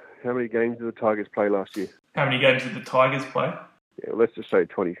 How many games did the Tigers play last year? How many games did the Tigers play? Yeah, let's just say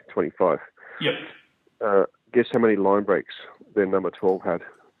 20, 25. Yep. Guess how many line breaks their number 12 had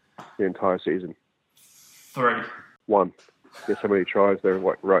the entire season? 3. 1. Guess how many tries their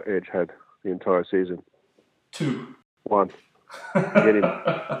right edge had the entire season? 2. 1. Get him.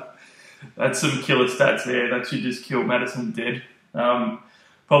 That's some killer stats there. That should just kill Madison dead.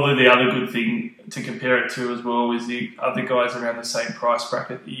 Probably the other good thing to compare it to as well is the other guys around the same price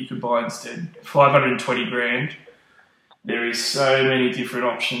bracket that you could buy instead. $520,000. There is so many different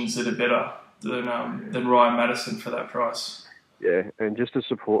options that are better than Ryan Madison for that price. Yeah, and just to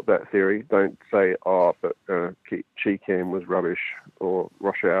support that theory, don't say, but Cheekham was rubbish or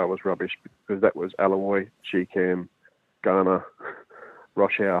Rochelle was rubbish, because that was Alloy, Cheekham, Garner,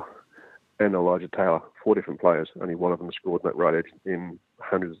 Rochelle, and Elijah Taylor. 4 different players. Only one of them scored that right edge in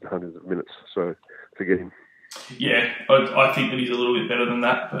hundreds and hundreds of minutes, so forget him. Yeah, I think that he's a little bit better than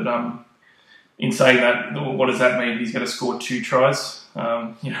that, but in saying that, what does that mean? He's going to score 2 tries.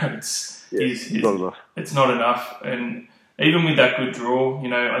 It's not enough. It's not enough, and even with that good draw,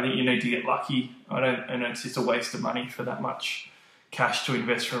 I think you need to get lucky. And it's just a waste of money for that much cash to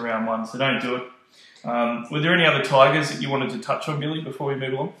invest for round 1. So don't do it. Were there any other Tigers that you wanted to touch on, Billy, before we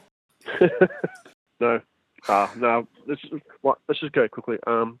move along? No. No. Let's just go quickly.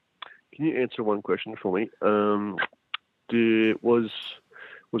 Can you answer one question for me?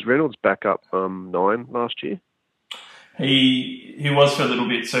 Was Reynolds back up 9 last year? He was for a little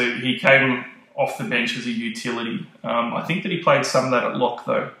bit. So he came off the bench as a utility. I think that he played some of that at lock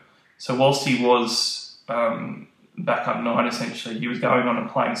though. So whilst he was back up 9 essentially, he was going on and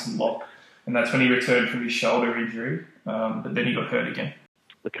playing some lock, and that's when he returned from his shoulder injury. But then he got hurt again.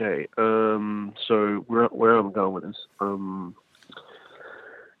 Okay. So where I'm going with this,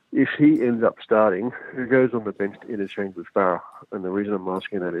 if he ends up starting, who goes on the bench to interchange with Farah? And the reason I'm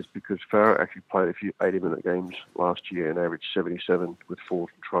asking that is because Farah actually played a few 80-minute games last year and averaged 77 with 4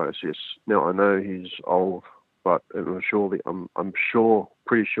 try assists. Now, I know he's old but pretty sure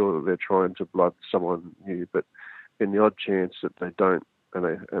that they're trying to blood someone new. But in the odd chance that they don't,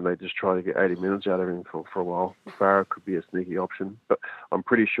 and they just try to get 80 minutes out of him for a while, Farah could be a sneaky option. But I'm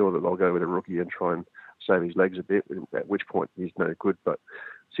pretty sure that they'll go with a rookie and try and save his legs a bit, at which point he's no good. But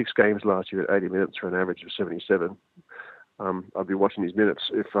 6 games last year at 80 minutes for an average of 77. I'd be watching his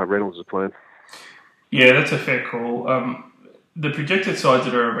minutes if Reynolds is playing. Yeah, that's a fair call. The projected sides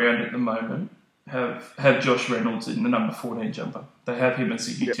that are around at the moment have Josh Reynolds in the number 14 jumper. They have him as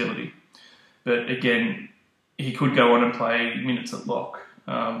a utility. Yep. But again, he could go on and play minutes at lock.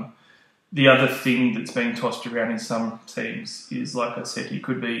 The other thing that's being tossed around in some teams is, like I said, he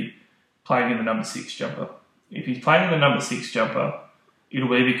could be playing in the number 6 jumper. If he's playing in the number 6 jumper, it'll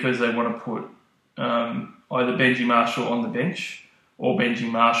be because they want to put either Benji Marshall on the bench or Benji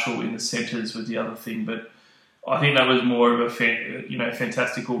Marshall in the centres was the other thing. But I think that was more of a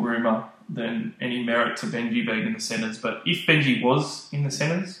fantastical rumour than any merit to Benji being in the centres. But if Benji was in the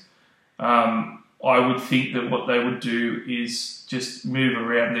centres, I would think that what they would do is just move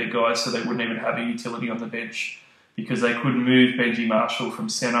around their guys so they wouldn't even have a utility on the bench, because they could move Benji Marshall from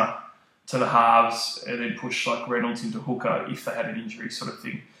centre to the halves and then push like Reynolds into hooker if they had an injury sort of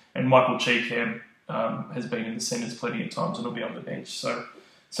thing. And Michael Cheekham has been in the centres plenty of times and will be on the bench. So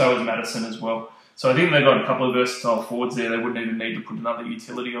is Madison as well. So I think they've got a couple of versatile forwards there. They wouldn't even need to put another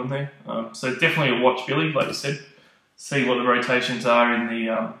utility on there. So definitely a watch, Billy, like you said. See what the rotations are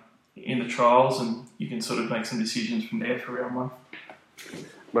in the trials, and you can sort of make some decisions from there for round 1.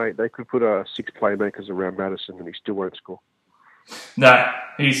 Mate, they could put 6 playmakers around Madison and he still won't score. No,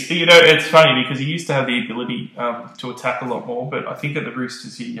 it's funny because he used to have the ability to attack a lot more, but I think at the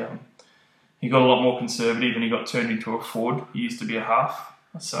Roosters he got a lot more conservative and he got turned into a forward. He used to be a half.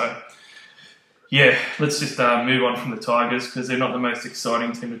 So, yeah, let's just move on from the Tigers because they're not the most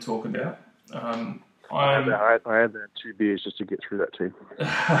exciting team to talk about. I had that 2 beers just to get through that team.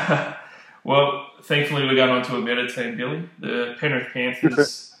 Well, thankfully we're going on to a better team, Billy. The Penrith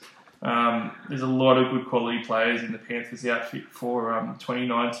Panthers. There's a lot of good quality players in the Panthers outfit for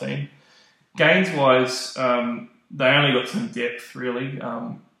 2019. Gains-wise, they only got some depth, really.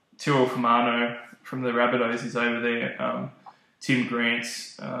 Tyrrell Famano from the Rabbitohs is over there. Tim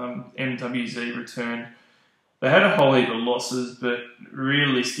Grant's MWZ returned. They had a whole heap of losses, but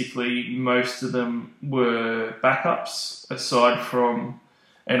realistically, most of them were backups, aside from,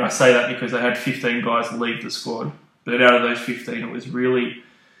 and I say that because they had 15 guys leave the squad, but out of those 15, it was really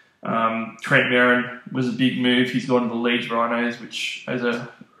Trent Merrin was a big move. He's gone to the Leeds Rhinos, which, as a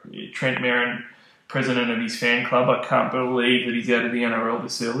Trent Merrin, president of his fan club, I can't believe that he's out of the NRL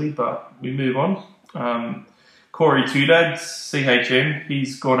this early, but we move on. Corey Tudad, CHM,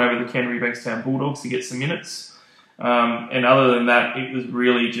 he's gone over the Canterbury Bankstown Bulldogs to get some minutes. And other than that, it was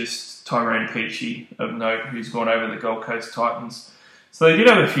really just Tyrone Peachey of note, who's gone over the Gold Coast Titans. So they did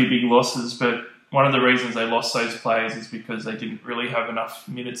have a few big losses, but one of the reasons they lost those players is because they didn't really have enough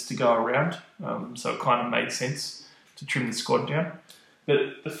minutes to go around. So it kind of made sense to trim the squad down.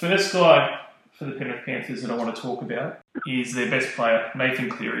 But the first guy for the Penrith Panthers that I want to talk about is their best player, Nathan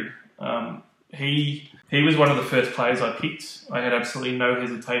Cleary. He was one of the first players I picked. I had absolutely no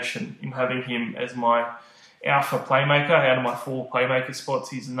hesitation in having him as my alpha playmaker. Out of my 4 playmaker spots,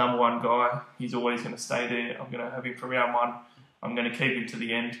 he's the number 1 guy. He's always going to stay there. I'm going to have him for round 1. I'm going to keep him to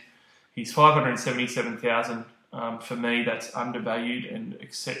the end. He's 577,000. For me, that's undervalued and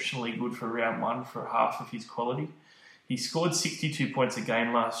exceptionally good for round 1 for half of his quality. He scored 62 points a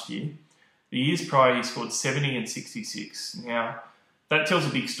game last year. The years prior, he scored 70 and 66. Now, that tells a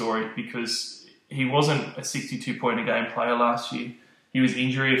big story because he wasn't a 62 point a game player last year. He was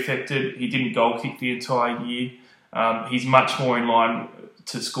injury affected. He didn't goal kick the entire year. He's much more in line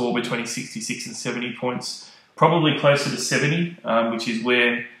to score between 66 and 70 points, probably closer to 70, which is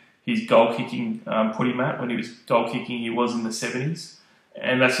where his goal kicking put him at. When he was goal kicking, he was in the 70s.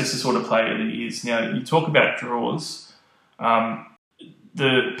 And that's just the sort of player that he is. Now, you talk about draws.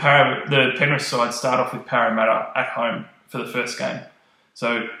 The Penrith side start off with Parramatta at home for the first game.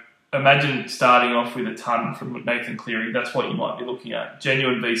 So imagine starting off with a ton from Nathan Cleary. That's what you might be looking at.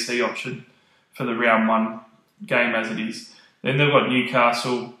 Genuine VC option for the round 1 game as it is. Then they've got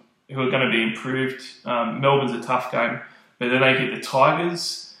Newcastle, who are going to be improved. Melbourne's a tough game. But then they get the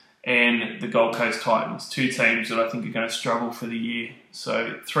Tigers and the Gold Coast Titans, 2 teams that I think are going to struggle for the year.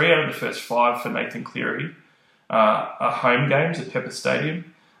 So 3 out of the first 5 for Nathan Cleary are home games at Pepper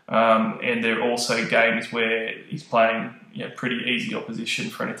Stadium. And they're also games where he's playing pretty easy opposition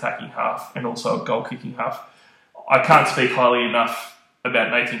for an attacking half and also a goal-kicking half. I can't speak highly enough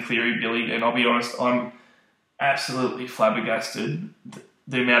about Nathan Cleary, Billy, and I'll be honest, I'm absolutely flabbergasted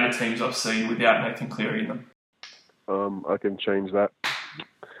the amount of teams I've seen without Nathan Cleary in them. I can change that.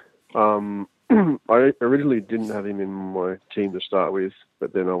 I originally didn't have him in my team to start with,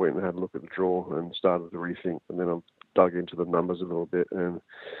 but then I went and had a look at the draw and started to rethink, and then I dug into the numbers a little bit. And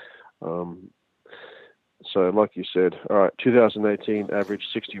so, like you said, all right, 2018 average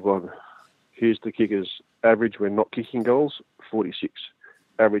 61. Here's the kickers. Average when not kicking goals, 46.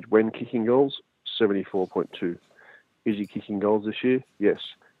 Average when kicking goals, 74.2. Is he kicking goals this year? Yes.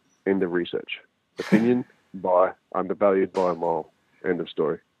 End of research. Opinion, buy, undervalued by a mile. End of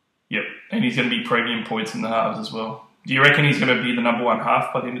story. Yep, and he's going to be premium points in the halves as well. Do you reckon he's going to be the number one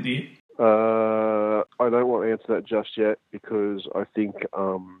half by the end of the year? I don't want to answer that just yet because I think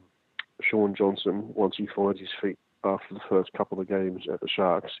Sean Johnson, once he finds his feet after the first couple of games at the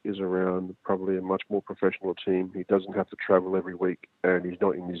Sharks, is around probably a much more professional team. He doesn't have to travel every week, and he's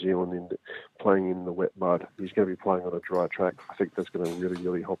not in New Zealand playing in the wet mud. He's going to be playing on a dry track. I think that's going to really,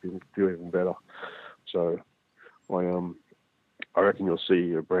 really help him do even better. So I reckon you'll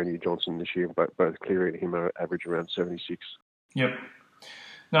see a brand new Johnson this year, both Cleary and him are average around 76. Yep.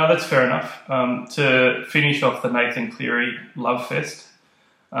 No, that's fair enough. To finish off the Nathan Cleary love fest,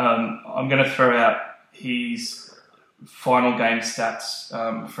 I'm going to throw out his final game stats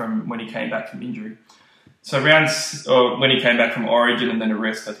from when he came back from injury. So when he came back from Origin and then a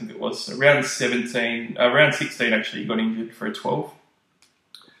rest, I think it was. So around 16 actually, he got injured for a 12.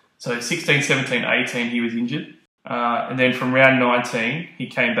 So 16, 17, 18, he was injured. And then from round 19, he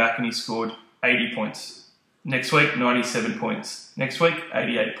came back and he scored 80 points. Next week, 97 points. Next week,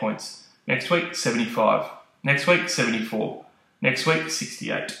 88 points. Next week, 75. Next week, 74. Next week,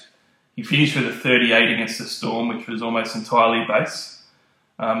 68. He finished with a 38 against the Storm, which was almost entirely base.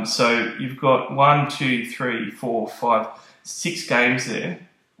 So you've got 6 games there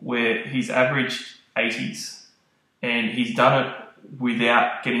where he's averaged 80s, and he's done it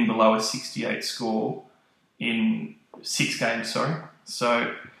without getting below a 68 score in 6 games,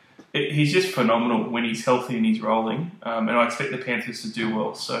 So he's just phenomenal when he's healthy and he's rolling. And I expect the Panthers to do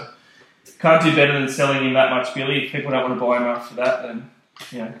well. So can't do better than selling him that much, Billy. If people don't want to buy him after that, then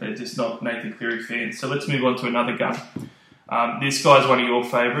they're just not Nathan Cleary fans. So let's move on to another gun. This guy's one of your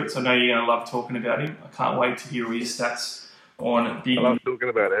favourites. I know you're going to love talking about him. I can't wait to hear all your stats on Big. I love talking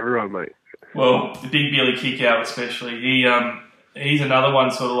about everyone, mate. Well, the Big Billy Kickout especially. He's another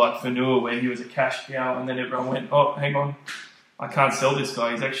one sort of like Fanua where he was a cash cow and then everyone went, oh, hang on, I can't sell this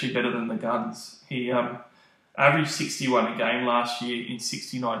guy. He's actually better than the Guns. He averaged 61 a game last year in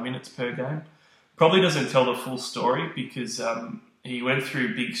 69 minutes per game. Probably doesn't tell the full story because he went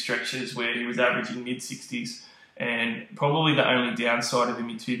through big stretches where he was averaging mid-60s, and probably the only downside of him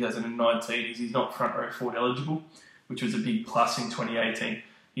in 2019 is he's not front row forward eligible, which was a big plus in 2018.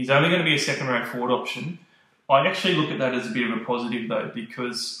 He's only going to be a second row forward option. I'd actually look at that as a bit of a positive though,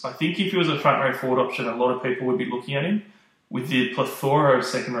 because I think if he was a front row forward option, a lot of people would be looking at him. With the plethora of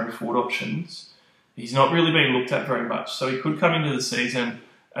second row forward options, he's not really being looked at very much. So he could come into the season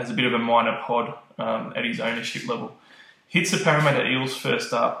as a bit of a minor pod at his ownership level. Hits the Parramatta Eels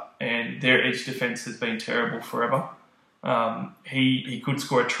first up, and their edge defence has been terrible forever. He could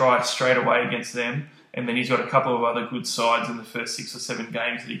score a try straight away against them, and then he's got a couple of other good sides in the first 6 or 7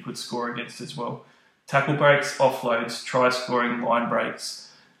 games that he could score against as well. Tackle breaks, offloads, try scoring, line break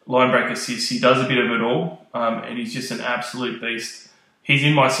assists. He does a bit of it all, and he's just an absolute beast. He's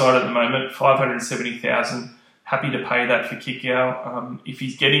in my side at the moment, 570,000. Happy to pay that for Kikau. If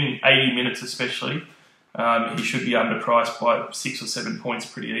he's getting 80 minutes especially, he should be underpriced by 6 or 7 points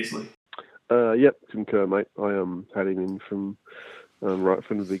pretty easily. Yep, concur, mate. I had him in from right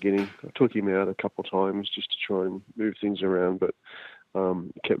from the beginning. I took him out a couple of times just to try and move things around, but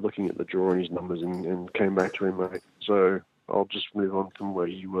kept looking at the draw and his numbers and came back to him, mate. So I'll just move on from where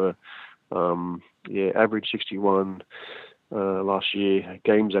you were. Average 61 last year.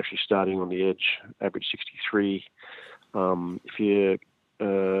 Games actually starting on the edge, average 63. If you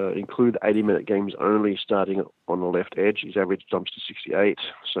include 80-minute games only starting on the left edge, his average jumps to 68,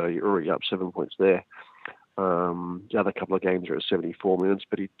 so you're already up 7 points there. The other couple of games are at 74 minutes,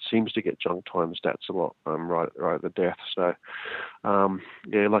 but he seems to get junk time stats a lot right at the death. So,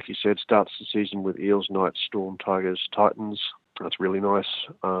 like you said, starts the season with Eels, Knights, Storm, Tigers, Titans. That's really nice.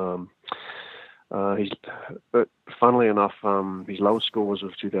 But funnily enough, his lowest scores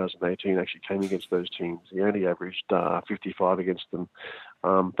of 2018 actually came against those teams. He only averaged 55 against them,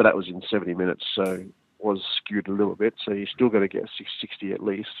 but that was in 70 minutes, so was skewed a little bit. So he's still going to get 660 at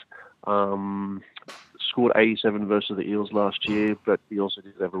least. Scored 87 versus the Eels last year, but he also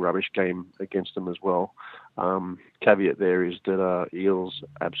did have a rubbish game against them as well. Caveat there is that Eels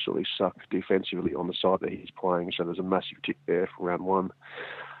absolutely suck defensively on the side that he's playing, so there's a massive tick there for round 1.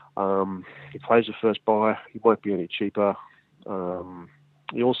 He plays the first bye. He won't be any cheaper.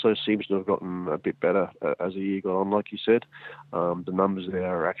 He also seems to have gotten a bit better as the year got on, like you said. The numbers there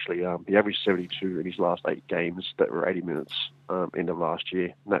are actually, he averaged 72 in his last 8 games that were 80 minutes end of last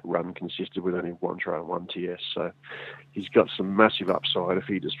year. And that run consisted with only 1 try and 1 TS. So he's got some massive upside if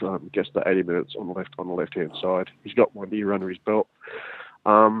he just gets the 80 minutes on the left-hand side. He's got 1 year under his belt.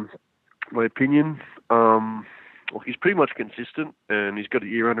 My opinion, he's pretty much consistent, and he's got a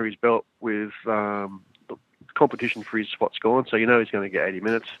year under his belt with competition for his spot's gone, so you know he's going to get 80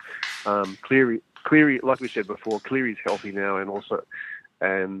 minutes. Cleary, like we said before, Cleary's healthy now, and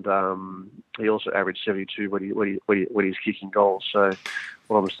he also averaged 72 when he's kicking goals. So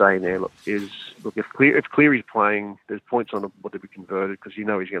what I'm saying there is if Cleary's playing, there's points on what to be converted, because you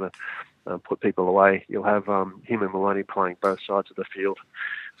know he's going to put people away. You'll have him and Maloney playing both sides of the field.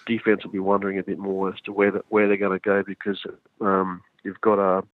 Defense will be wondering a bit more as to where they're going to go, because you've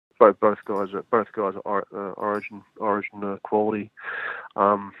got both guys are Origin quality.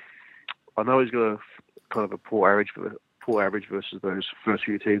 I know he's got a kind of a poor average versus those first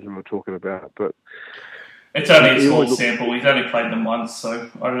few teams we were talking about, but it's only a small sample. He's only played them once, so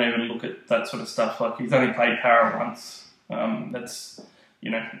I don't even look at that sort of stuff. Like, he's only played Para once. That's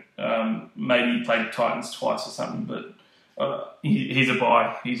maybe he played Titans twice or something, but he's a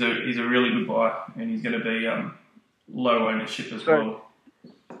buy. He's a really good buy, and he's going to be low ownership as well.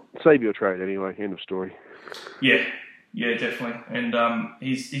 Save your trade anyway. End of story. Yeah, definitely. And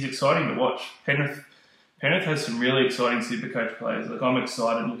he's exciting to watch. Penrith has some really exciting Supercoach players. Like, I'm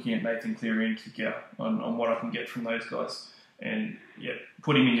excited looking at Nathan Cleary and Kikau on what I can get from those guys. And yeah,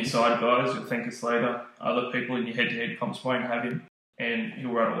 put him in your side, guys. You'll thank us later. Other people in your head-to-head comps won't have him, and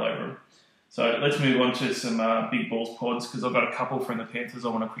he'll run all over him. So let's move on to some big balls pods, because I've got a couple from the Panthers I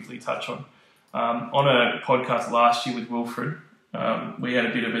want to quickly touch on. On a podcast last year with Wilfred, we had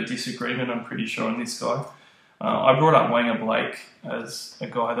a bit of a disagreement, I'm pretty sure, on this guy. I brought up Wanger Blake as a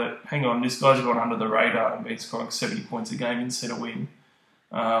guy that, hang on, this guy's gone under the radar and been scoring 70 points a game in centre wing.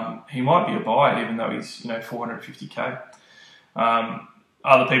 He might be a buy, even though he's 450k.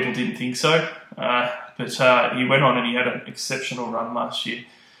 Other people didn't think so, but he went on and he had an exceptional run last year.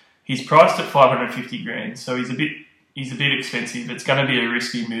 He's priced at 550 grand, so he's a bit expensive. It's going to be a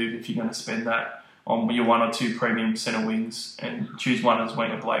risky move if you're going to spend that on your 1 or 2 premium centre wings and choose one as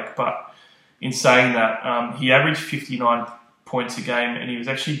Wanger Blake. But in saying that, he averaged 59 points a game, and he was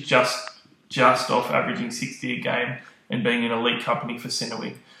actually just off averaging 60 a game and being an elite company for centre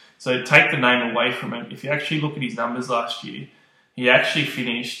wing. So take the name away from it. If you actually look at his numbers last year, he actually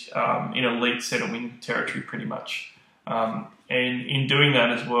finished in elite centre wing territory pretty much. And in doing that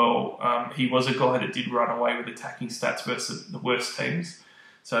as well, he was a guy that did run away with attacking stats versus the worst teams.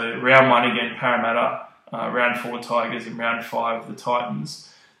 So round 1 again, Parramatta, round 4 Tigers, and round 5 the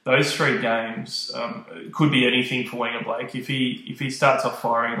Titans. Those 3 games could be anything for Wanger Blake. If he starts off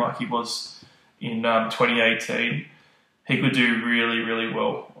firing like he was in 2018, he could do really, really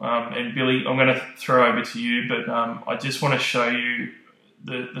well. And Billy, I'm going to throw over to you, but I just want to show you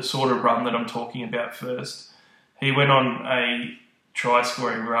the sort of run that I'm talking about first. He went on a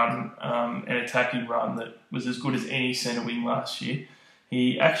try-scoring run, an attacking run that was as good as any centre wing last year.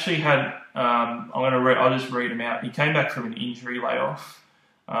 He actually had, I'll just read him out. He came back from an injury layoff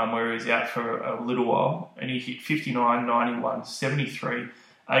where he was out for a little while, and he hit 59, 91, 73,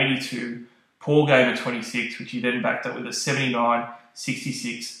 82, poor game of 26, which he then backed up with a 79,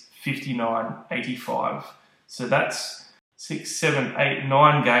 66, 59, 85. So that's 6, 7, 8,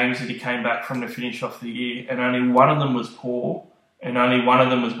 9 games that he came back from to finish off the year, and only one of them was poor, and only one of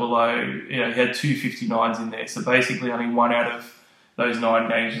them was below, he had 2 59s in there. So basically only one out of those 9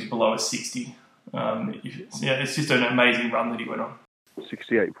 games was below a 60. It's just an amazing run that he went on.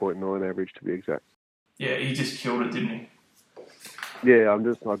 68.9 average to be exact. Yeah, he just killed it, didn't he? Yeah, I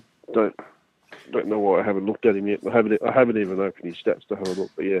don't know why I haven't looked at him yet. I haven't even opened his stats to have a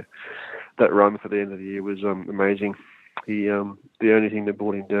look. But yeah, that run for the end of the year was amazing. He the only thing that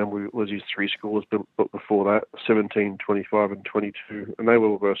brought him down was his 3 scores, but before that, 17, 25, and 22, and they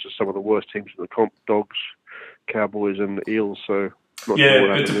were versus some of the worst teams in the comp: Dogs, Cowboys, and the Eels. So not sure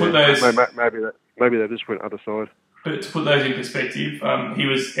what happened there. Maybe they just went other side. But to put those in perspective, he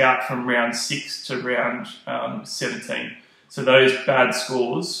was out from round 6 to round 17. So those bad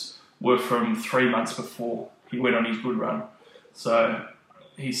scores were from 3 months before he went on his good run. So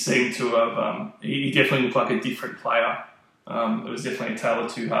he seemed to have... he definitely looked like a different player. It was definitely a tale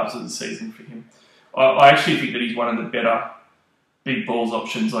of 2 halves of the season for him. I actually think that he's one of the better big balls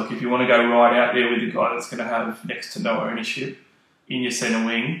options. Like, if you want to go right out there with a guy that's going to have next to no ownership in your centre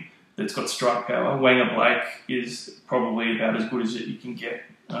wing, that's got strike power, Wanger Blake is probably about as good as you can get.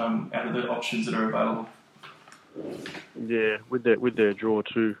 out of the options that are available. Yeah, with their draw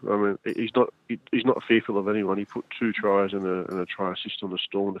too. I mean, he's not fearful of anyone. He put 2 tries and a try assist on the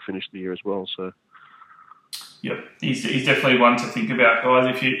Storm to finish the year as well. So. Yep, he's definitely one to think about,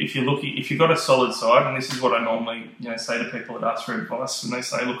 guys. If you've got a solid side, and this is what I normally say to people that ask for advice, and they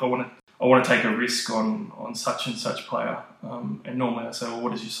say, look, I want to take a risk on such and such player, and normally I say, well,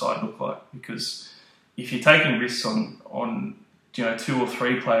 what does your side look like? Because if you're taking risks on 2 or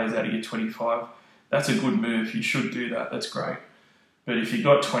 3 players out of your 25, that's a good move. You should do that. That's great. But if you've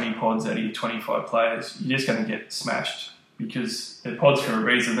got 20 pods out of your 25 players, you're just going to get smashed because they're pods for a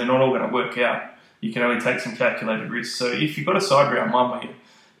reason. They're not all going to work out. You can only take some calculated risks. So if you've got a side round one where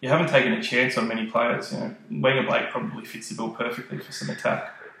you haven't taken a chance on many players, Wenger Blake probably fits the bill perfectly for some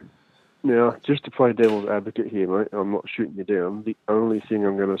attack. Now, just to play devil's advocate here, mate, I'm not shooting you down. The only thing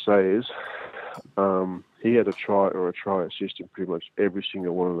I'm going to say is he had a try or a try assist in pretty much every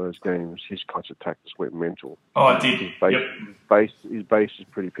single one of those games. His clutch attack just went mental. Oh, I did. His base is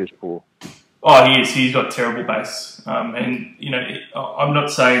pretty piss poor. Oh, he is. He's got terrible base, and I'm not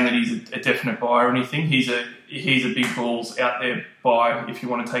saying that he's a definite buy or anything. He's a big balls out there buy if you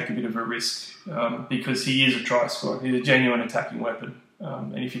want to take a bit of a risk, because he is a try scorer. He's a genuine attacking weapon,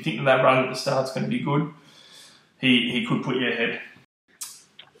 and if you think that run at the start's going to be good, he could put you ahead.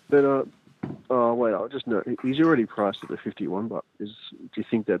 But wait, I just know he's already priced at the $51. Do you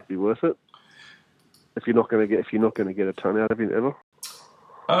think that'd be worth it? If you're not going to get a ton out of him ever.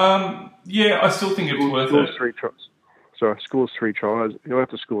 Yeah, I still think it's worth it. Scores 3 tries. You'll have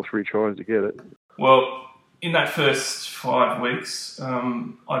to score 3 tries to get it. Well, in that first 5 weeks,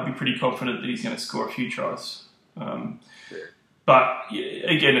 I'd be pretty confident that he's going to score a few tries. But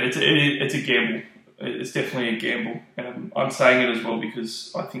again, it's a gamble. It's definitely a gamble. I'm saying it as well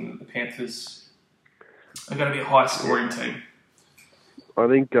because I think that the Panthers are going to be a high-scoring team. I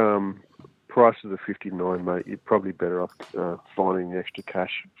think price of the 59, mate, you're probably better off finding the extra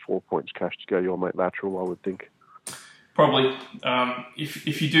cash, 4 points cash to go your mate lateral, I would think. Probably.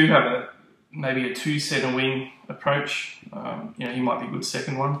 If you do have maybe a 2 centre wing approach, he might be a good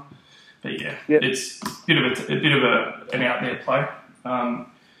second one. But yeah, it's a bit of an out there play.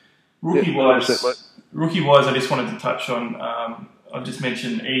 Rookie wise, I just wanted to touch on. I've just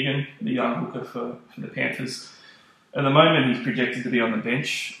mentioned Egan, the young hooker for the Panthers. At the moment, he's projected to be on the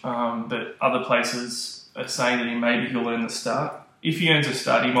bench, but other places are saying that maybe he'll earn the start. If he earns a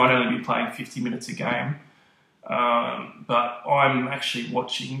start, he might only be playing 50 minutes a game. But I'm actually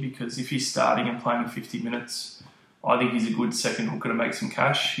watching because if he's starting and playing 50 minutes, I think he's a good second hooker to make some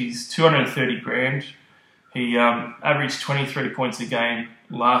cash. He's $230,000. He averaged 23 points a game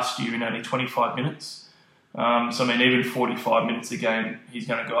last year in only 25 minutes. Even 45 minutes a game, he's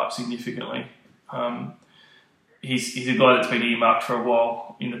going to go up significantly. He's a guy that's been earmarked for a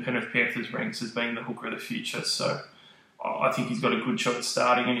while in the Penrith Panthers ranks as being the hooker of the future. So I think he's got a good shot at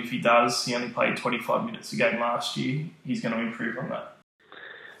starting. And if he does, he only played 25 minutes a game last year, he's going to improve on that.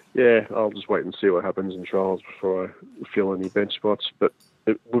 Yeah, I'll just wait and see what happens in trials before I fill any bench spots. But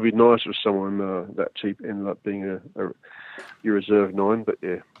it would be nice if someone that cheap ended up being your reserve 9. But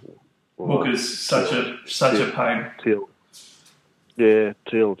yeah, Hooker's such a pain.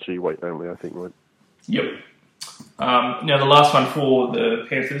 TLG weight only, I think, right? Yep. Now the last one for the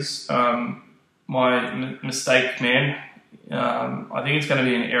Panthers, my mistake man. I think it's going to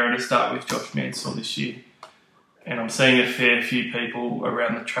be an error to start with Josh Mansour this year. And I'm seeing a fair few people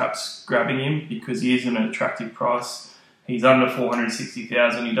around the traps grabbing him because he is an attractive price. He's under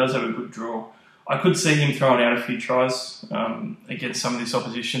 460,000. He does have a good draw. I could see him throwing out a few tries against some of this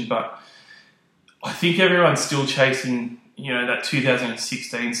opposition, but I think everyone's still chasing, that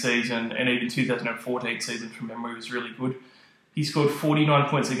 2016 season and even 2014 season from memory was really good. He scored 49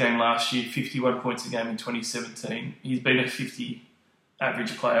 points a game last year, 51 points a game in 2017. He's been a 50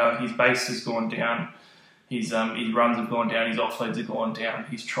 average player. His base has gone down. His runs have gone down. His offloads have gone down.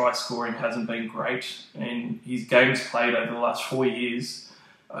 His try scoring hasn't been great. And his games played over the last 4 years,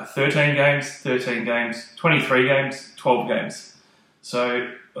 13 games, 23 games, 12 games.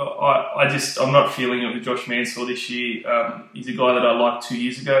 So I'm not feeling it with Josh Mansour this year. He's a guy that I liked 2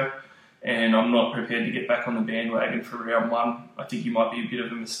 years ago, and I'm not prepared to get back on the bandwagon for round 1. I think he might be a bit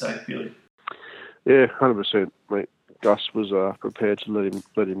of a mistake, Billy. Yeah, 100%, mate. Gus was prepared to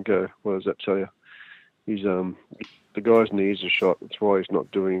let him go. What does that tell you? He's the guy's knees are shot. That's why he's not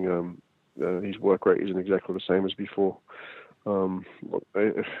doing. His work rate isn't exactly the same as before.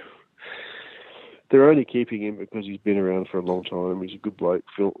 They're only keeping him because he's been around for a long time. He's a good bloke,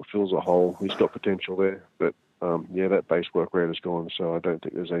 fills a hole. He's got potential there. But, that base work rate is gone, so I don't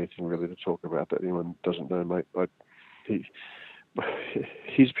think there's anything really to talk about that anyone doesn't know, mate.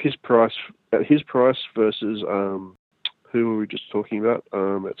 his price versus who were we just talking about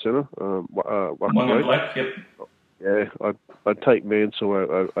at centre? Wanga Blake, yep. Yeah, I'd take Mansell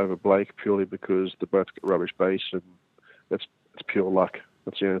over Blake purely because they're both got rubbish base, and it's pure luck.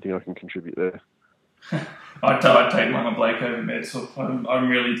 That's the only thing I can contribute there. I'd take Wanga Blake over Mansell. I'm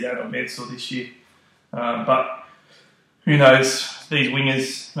really down on Mansell this year. But who knows? These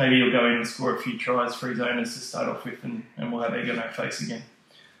wingers, maybe he'll go in and score a few tries for his owners to start off with, and we'll have Ego no face again.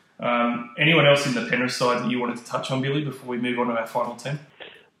 Anyone else in the Penrith side that you wanted to touch on, Billy, before we move on to our final 10?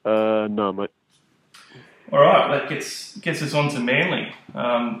 No, mate. All right, that gets us on to Manly.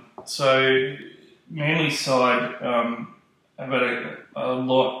 So Manly's side have had a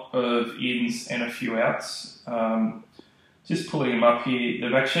lot of ins and a few outs. Just pulling them up here,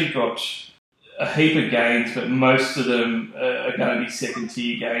 they've actually got a heap of games, but most of them are going to be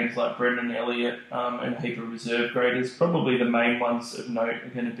second-tier games like Brendan Elliott and a heap of reserve graders. Probably the main ones of note are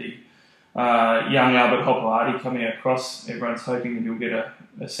going to be young Albert Hopoate coming across. Everyone's hoping that he'll get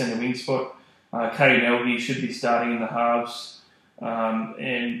a centre wing spot. Caden Elvey should be starting in the halves,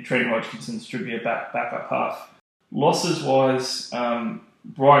 and Trent Hodgkinson should be a backup half. Losses-wise,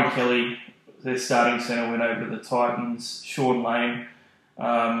 Brian Kelly, their starting centre, went over to the Titans. Sean Lane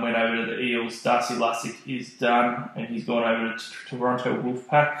went over to the Eels. Darcy Lussick is done, and he's gone over to Toronto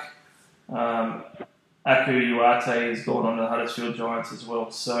Wolfpack. Aku Uate has gone on to the Huddersfield Giants as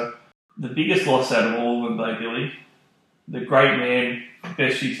well. So the biggest loss out of all of them, though, Billy, the great man,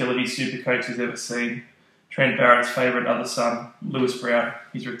 best utility super coach he's ever seen, Trent Barrett's favourite other son, Lewis Brown,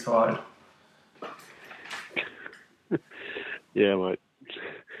 he's retired. Yeah, mate.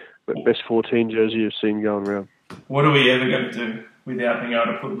 But best 14 jersey you've seen going around. What are we ever going to do without being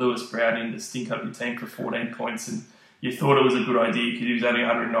able to put Lewis Brown in to stink up your team for 14 points? And you thought it was a good idea because he was only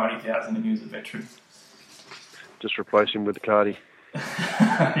 190,000 and he was a veteran. Just replace him with Cardi.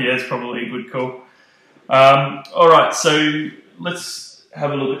 Yeah, it's probably a good call. All right, so let's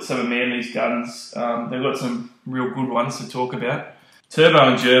have a look at some of Manly's guns. They've got some real good ones to talk about. Turbo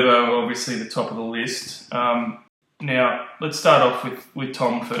and Gerbo are obviously the top of the list. Now, let's start off with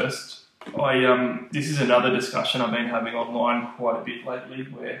Tom first. This is another discussion I've been having online quite a bit lately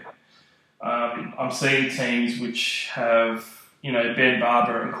where I'm seeing teams which have, Ben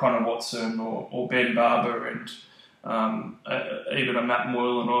Barber and Connor Watson or Ben Barber and even a Matt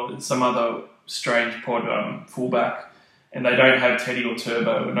Moylan or some other strange pod fullback, and they don't have Teddy or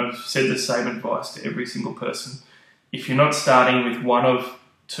Turbo. And I've said the same advice to every single person. If you're not starting with one of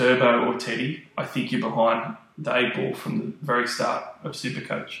Turbo or Teddy, I think you're behind the 8 ball from the very start of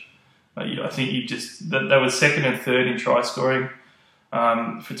Supercoach. I think they were second and third in try scoring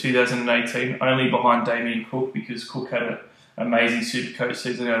for 2018, only behind Damien Cook because Cook had an amazing Supercoach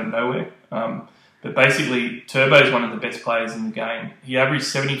season out of nowhere. But basically, Turbo is one of the best players in the game. He averaged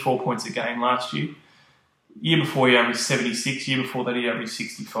 74 points a game last year. Year before he averaged 76. Year before that he averaged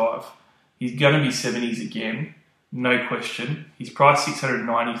 65. He's going to be 70s again, no question. He's priced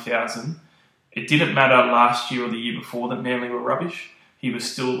 690,000. It didn't matter last year or the year before that Manly were rubbish. He was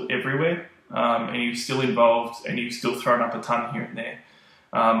still everywhere, and he was still involved, and he was still throwing up a ton here and there.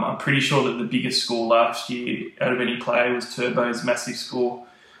 I'm pretty sure that the biggest score last year out of any player was Turbo's massive score,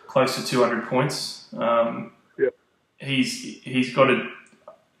 close to 200 points. Yep. He's got an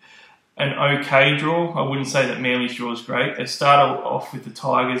okay draw. I wouldn't say that Manly's draw is great. They start off with the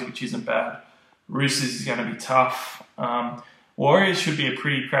Tigers, which isn't bad. Roosters is going to be tough. Warriors should be a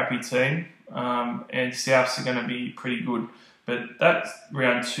pretty crappy team, and Souths are going to be pretty good. But that's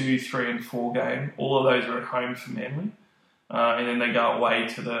round 2, 3 and 4 game. All of those are at home for Manly. And then they go away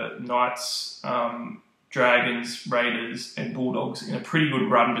to the Knights, Dragons, Raiders and Bulldogs in a pretty good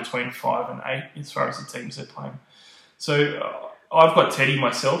run between 5 and 8 as far as the teams they're playing. So I've got Teddy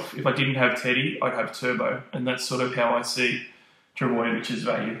myself. If I didn't have Teddy, I'd have Turbo. And that's sort of how I see Trbojević's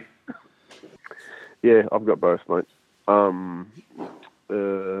value. Yeah, I've got both, mate.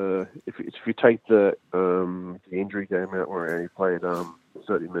 If you take the injury game out where he played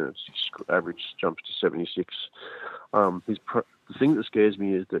 30 minutes, his average jumps to 76. The thing that scares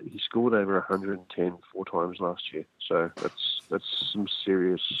me is that he scored over 110 4 times last year. So that's some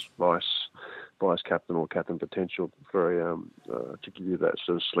serious vice captain or captain potential for to give you that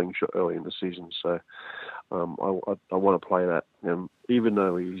sort of slingshot early in the season. So I want to play that. Even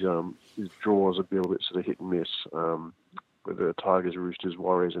though his draws a little bit sort of hit and miss. With the Tigers, Roosters,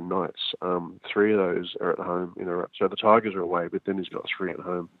 Warriors and Knights. 3 of those are at home in a row. So the Tigers are away, but then he's got 3 at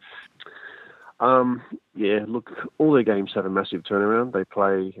home. Look, all their games have a massive turnaround. They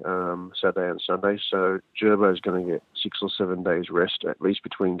play Saturday and Sunday, so Gerbo's going to get 6 or 7 days rest at least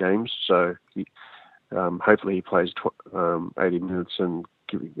between games. So hopefully he plays 80 minutes and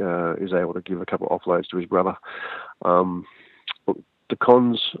is able to give a couple of offloads to his brother. The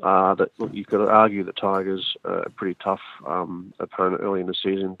cons are that you've got to argue that Tigers are a pretty tough opponent early in the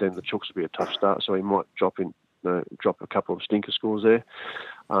season. Then the Chooks will be a tough start, so he might drop a couple of stinker scores there.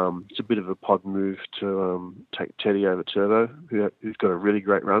 It's a bit of a pod move to take Teddy over Turbo, who's got a really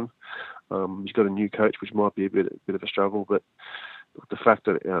great run. He's got a new coach, which might be a bit of a struggle, but the fact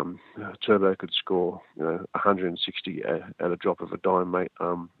that Turbo could score 160 at a drop of a dime, mate,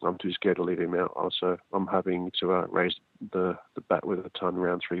 I'm too scared to leave him out. Also, I'm hoping to raise the bat with a ton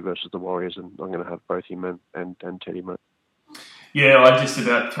round 3 versus the Warriors, and I'm going to have both him and Teddy, mate. Yeah, I just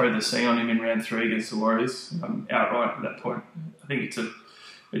about throw the C on him in round 3 against the Warriors outright at that point. I think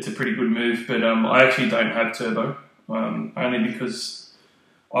it's a pretty good move, but I actually don't have Turbo, only because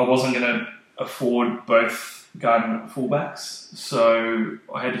I wasn't going to afford both gun fullbacks, so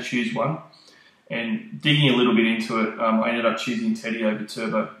I had to choose one. And digging a little bit into it, I ended up choosing Teddy over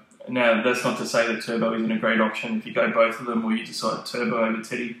Turbo. Now, that's not to say that Turbo isn't a great option. If you go both of them or you decide Turbo over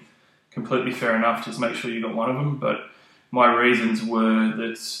Teddy, completely fair enough. Just make sure you got one of them. But my reasons were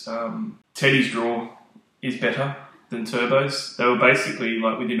that Teddy's draw is better than Turbo's. They were basically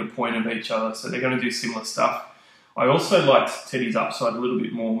like within a point of each other, so they're going to do similar stuff. I also liked Teddy's upside a little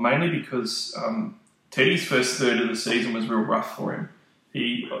bit more, mainly because Teddy's first third of the season was real rough for him.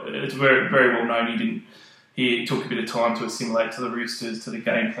 It's very, very well known he took a bit of time to assimilate to the Roosters, to the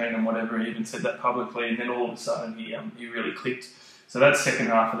game plan and whatever. He even said that publicly, and then all of a sudden he really clicked. So that second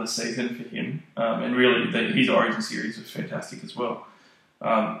half of the season for him, and really his Origin series was fantastic as well.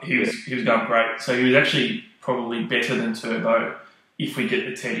 He was going great. So he was actually probably better than Turbo if we get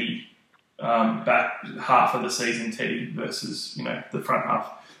the Teddy back half of the season, Teddy versus the front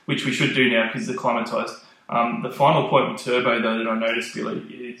half, which we should do now because they're acclimatised. The final point with Turbo, though, that I noticed, Billy,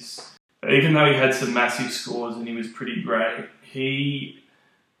 is that even though he had some massive scores and he was pretty great, he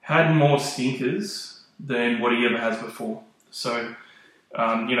had more stinkers than what he ever has before. So,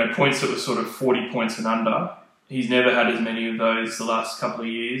 points that were sort of 40 points and under, he's never had as many of those the last couple of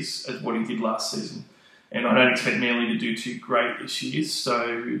years as what he did last season. And I don't expect Manly to do too great this year,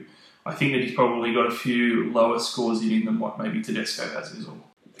 so I think that he's probably got a few lower scores in him than what maybe Tedesco has is all.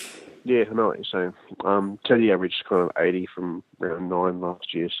 Yeah, I know what you're saying. Teddy averaged kind of 80 from round 9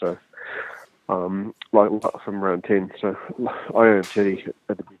 last year, so from round 10. So I owned Teddy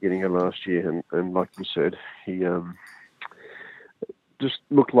at the beginning of last year, and like you said, he just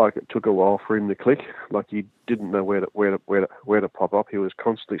looked like it took a while for him to click. Like he didn't know where to pop up. He was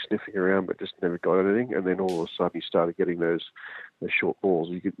constantly sniffing around, but just never got anything. And then all of a sudden, he started getting those short balls.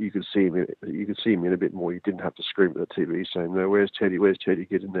 You could see him. You could see him in a bit more. You didn't have to scream at the TV saying, "No, where's Teddy? Where's Teddy?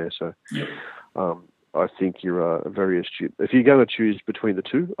 Get in there!" So, yep. I think you're very astute. If you're going to choose between the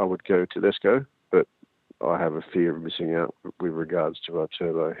two, I would go Tedesco, but I have a fear of missing out with regards to our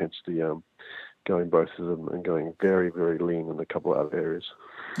Turbo. Hence the going both of them and going very, very lean in a couple of other areas.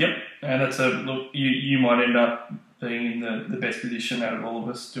 Yep, and that's you might end up being in the best position out of all of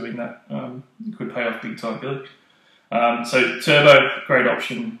us doing that. It could pay off big time, Billy. So Turbo, great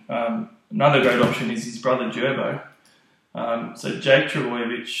option. Another great option is his brother Gerbo. So Jake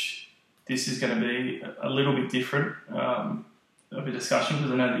Trbojevic, this is going to be a little bit different of a discussion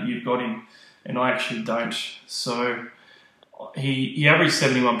because I know that you've got him and I actually don't. So he averaged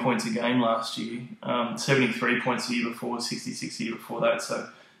 71 points a game last year, 73 points the year before, 66 the year before that. So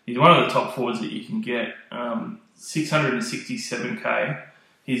he's one of the top forwards that you can get. 667k.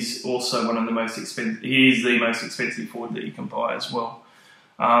 He's also one of the most expensive. He is the most expensive forward that you can buy as well.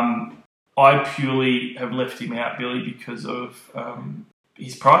 I purely have left him out, Billy, because of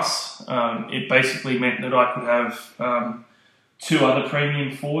his price. It basically meant that I could have two other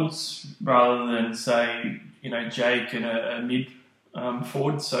premium forwards rather than say, Jake and a mid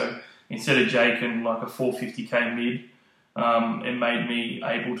forward. So instead of Jake and like a 450k mid, it made me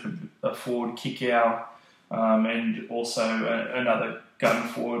able to afford Kikau and also another gun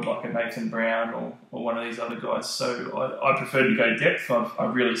forward like a Nathan Brown or one of these other guys. So I prefer to go depth.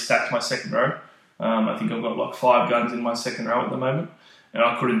 I've really stacked my second row. I think I've got like 5 guns in my second row at the moment, and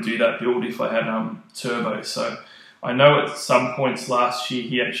I couldn't do that build if I had Turbo. So I know at some points last year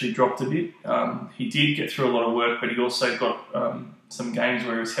he actually dropped a bit. He did get through a lot of work, but he also got some games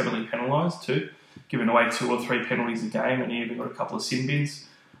where he was heavily penalised too, giving away 2 or 3 penalties a game, and he even got a couple of sin bins.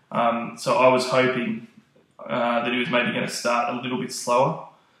 So I was hoping that he was maybe going to start a little bit slower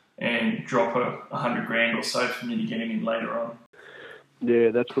and drop $100,000 or so for me to get him in later on.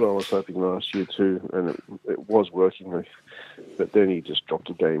 Yeah, that's what I was hoping last year too, and it was working. But then he just dropped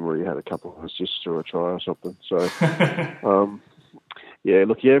a game where he had a couple of assists or a try or something. So Yeah,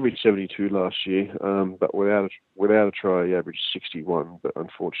 look, he averaged 72 last year, but without a try, he averaged 61. But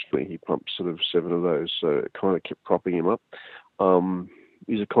unfortunately, he pumped sort of 7 of those, so it kind of kept propping him up.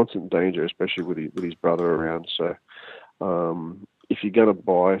 He's a constant danger, especially with his brother around. So if you're going to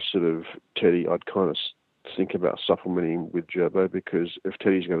buy sort of Teddy, I'd kind of think about supplementing with Gerbo, because if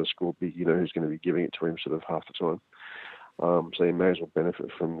Teddy's going to score big, you know who's going to be giving it to him sort of half the time. So you may as well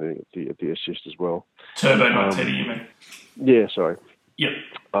benefit from the assist as well. Turbo, not Teddy, you mean? Yeah, sorry. Yep.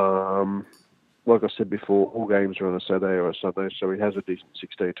 Like I said before, all games are on a Saturday or a Sunday, so he has a decent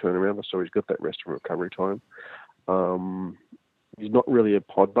 6-day turnaround, so he's got that rest and recovery time. He's not really a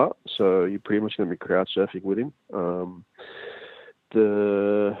pod butt, so you're pretty much going to be crowd surfing with him.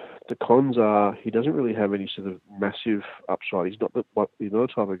 The cons are he doesn't really have any sort of massive upside. He's not the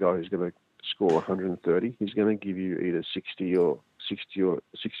type of guy who's going to score 130. He's going to give you either 60 or 90.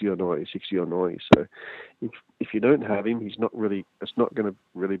 So if you don't have him, it's not going to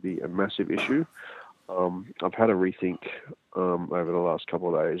really be a massive issue. I've had a rethink over the last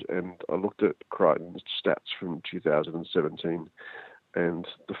couple of days, and I looked at Crichton's stats from 2017, and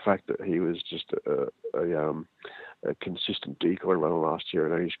the fact that he was just a consistent decoy runner last year,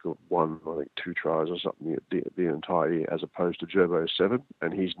 and he scored 2 tries or something the entire year, as opposed to Gerbo's 7,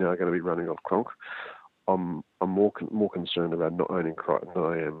 and he's now going to be running off Cronk. I'm more concerned about not owning Crichton than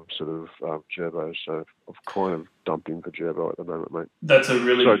I am sort of Gerbo, so I've kind of dumped him for Gerbo at the moment, mate. That's a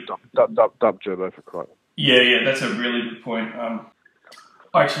really... dump Gerbo for Crichton. Yeah, that's a really good point. I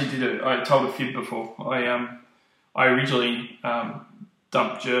actually I told a fib before. I originally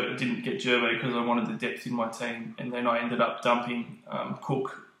didn't get Gerbo because I wanted the depth in my team, and then I ended up dumping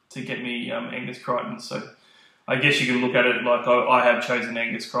Cook to get me Angus Crichton. So I guess you can look at it like I have chosen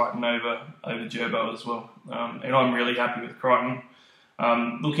Angus Crichton over Gerbo as well, and I'm really happy with Crichton.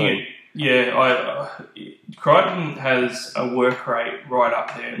 Crichton has a work rate right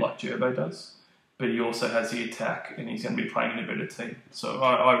up there like Gerbo does, but he also has the attack, and he's going to be playing in a better team. So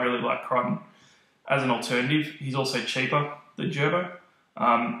I really like Crichton as an alternative. He's also cheaper than Gerbo.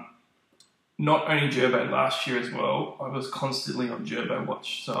 Not only Gerbo last year as well, I was constantly on Gerbo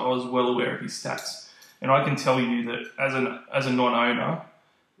watch, so I was well aware of his stats. And I can tell you that as a non-owner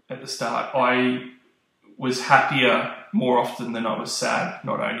at the start, I was happier more often than I was sad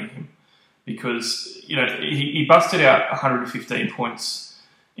not owning him, because he busted out 115 points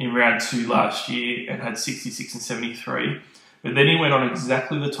in round 2 last year and had 66 and 73, but then he went on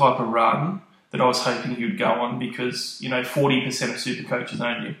exactly the type of run that I was hoping he would go on, because 40% of super coaches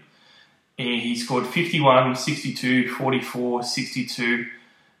own him. And he scored 51, 62, 44, 62.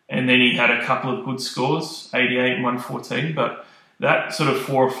 And then he had a couple of good scores, 88 and 114, but that sort of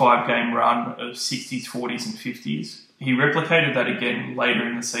 4 or 5 game run of 60s, 40s and 50s, he replicated that again later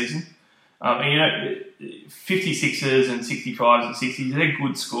in the season. 56ers and 65s and 60s, they're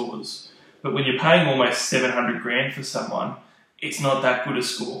good scores. But when you're paying almost 700 grand for someone, it's not that good a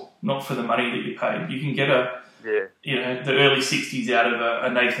score, not for the money that you paid. You can get the early 60s out of a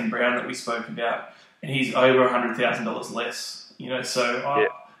Nathan Brown that we spoke about, and he's over $100,000 less.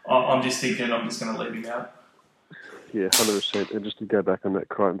 I'm just thinking I'm just going to leave him out. Yeah, 100%. And just to go back on that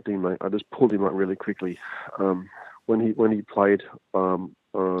Crichton thing, mate, I just pulled him up really quickly. When he played off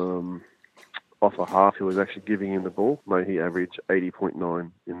a half, he was actually giving him the ball. Mate, he averaged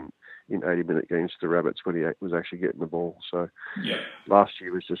 80.9 in 80-minute games to the Rabbits when he was actually getting the ball. So last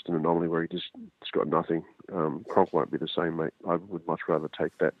year was just an anomaly where he just got nothing. Cronk won't be the same, mate. I would much rather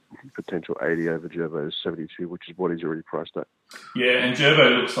take that potential 80 over Gerbo's 72, which is what he's already priced at. Yeah, and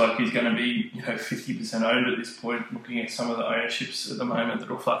Gerbo looks like he's going to be 50% owned at this point, looking at some of the ownerships at the moment that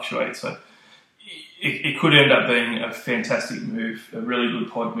will fluctuate. So it could end up being a fantastic move, a really good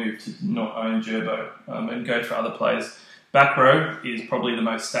pod move to not own Gerbo and go for other players. Back row is probably the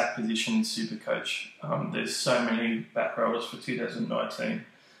most stacked position in Supercoach. There's so many back rowers for 2019.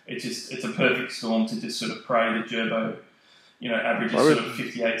 It's a perfect storm to just sort of pray that Gerbo, averages sort of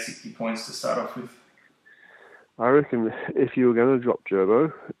 58, 60 points to start off with. I reckon if you were going to drop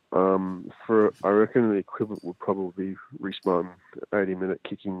Gerbo, I reckon the equivalent would probably be Reece Martin, 80-minute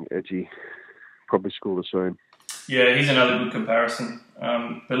kicking, edgy, probably score the same. Yeah, he's another good comparison.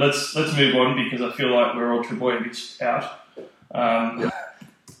 But let's move on, because I feel like we're all Trebojevic out. I'm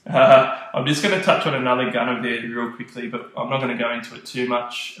just going to touch on another gunner there real quickly, but I'm not going to go into it too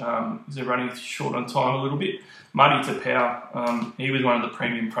much. They're running short on time a little bit. Marty Tapau, he was one of the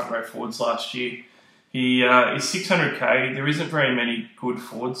premium front row forwards last year. He is 600k. There isn't very many good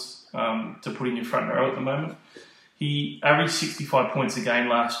forwards to put in your front row at the moment. He averaged 65 points a game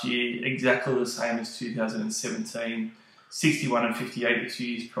last year, exactly the same as 2017, 61 and 58 the 2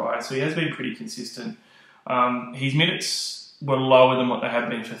 years prior. So he has been pretty consistent. His minutes were lower than what they have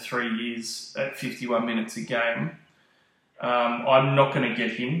been for 3 years at 51 minutes a game. I'm not going to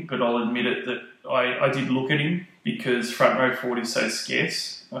get him, but I'll admit it that I did look at him because front row forward is so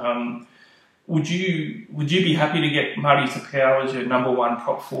scarce. Would you be happy to get Marty Tapau as your number one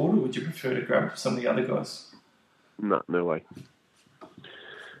prop forward, or would you prefer to grab some of the other guys? No way.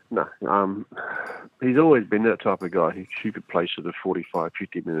 No. He's always been that type of guy who could play sort of 45,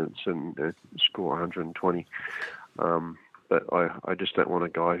 50 minutes and score 120. But I just don't want a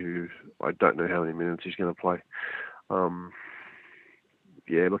guy who I don't know how many minutes he's going to play.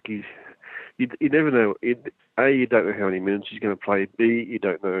 Look, you never know. A, you don't know how many minutes he's going to play. B, you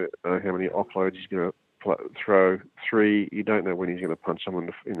don't know how many offloads he's going to throw. 3, you don't know when he's going to punch someone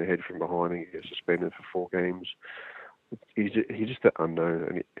in the head from behind and get suspended for 4 games. He's just that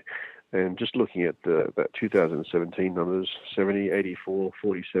unknown. And just looking at that 2017 numbers, 70, 84,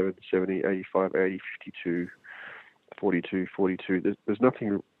 47, 70, 85, 80, 52, 42, 42. There's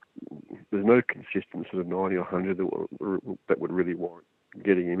nothing. There's no consistent sort of 90 or 100 that would really warrant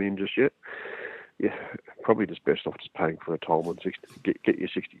getting him in just yet. Yeah, probably just best off just paying for a Tolman, get your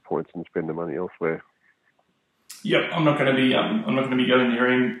 60 points and spend the money elsewhere. Yep, I'm not going to be going near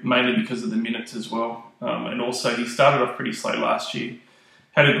him mainly because of the minutes as well, and also he started off pretty slow last year.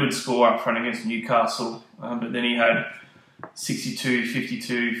 Had a good score up front against Newcastle, but then he had 62,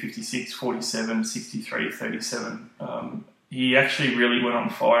 52, 56, 47, 63, 37. He actually really went on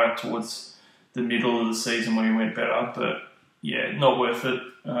fire towards the middle of the season when he went better, but yeah, not worth it.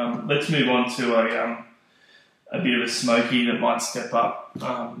 Let's move on to a bit of a smoky that might step up,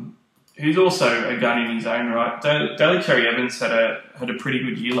 who's also a gun in his own right. Daly Cherry-Evans had a pretty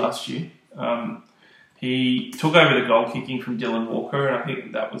good year last year. He took over the goal kicking from Dylan Walker, and I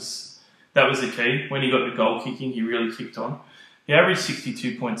think that was the key. When he got the goal kicking, he really kicked on. He averaged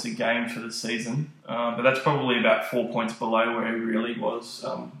 62 points a game for the season, but that's probably about 4 points below where he really was,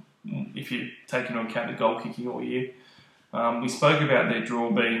 if you take into account the goal kicking all year. We spoke about their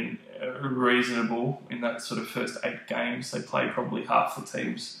draw being reasonable in that sort of first 8 games. They play probably half the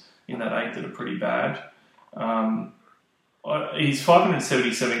teams in that 8 that are pretty bad. He's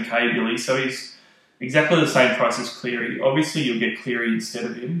 577k, Billy, so he's exactly the same price as Cleary. Obviously, you'll get Cleary instead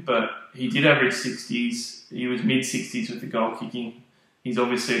of him, but he did average 60s. He was mid-60s with the goal kicking. He's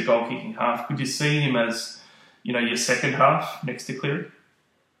obviously a goal kicking half. Could you see him as, your second half next to Cleary?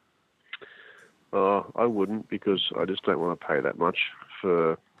 I wouldn't, because I just don't want to pay that much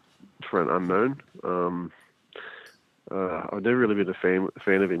for an unknown. I've never really been a fan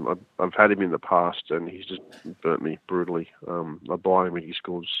of him. I've had him in the past, and he's just burnt me brutally. I buy him when he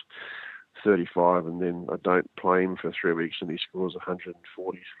scores 35, and then I don't play him for 3 weeks, and he scores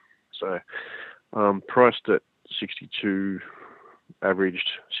 140. So, priced at 62, averaged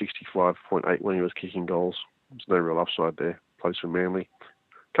 65.8 when he was kicking goals. There's no real upside there. Plays for Manly.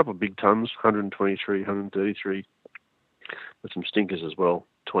 A couple of big tons, 123, 133, with some stinkers as well,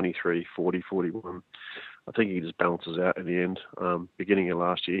 23, 40, 41. I think he just balances out in the end. Beginning of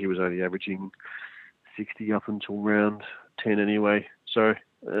last year, he was only averaging 60 up until round 10 anyway. So,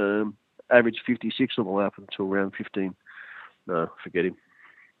 averaged 56 all the way up until round 15. No, forget him.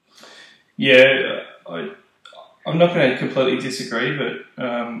 Yeah, I'm not going to completely disagree, but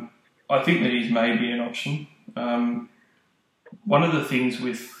I think that he's maybe an option. One of the things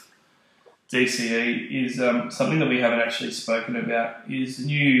with DCE is something that we haven't actually spoken about is the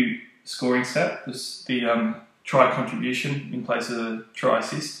new scoring stat, the try contribution in place of the try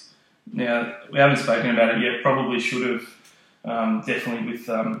assist. Now, we haven't spoken about it yet, probably should have, definitely with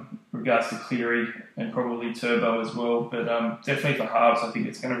regards to Cleary and probably Turbo as well, but definitely for halves, I think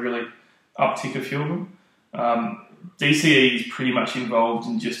it's going to really uptick a few of them. DCE is pretty much involved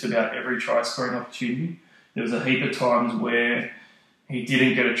in just about every try scoring opportunity. There was a heap of times where he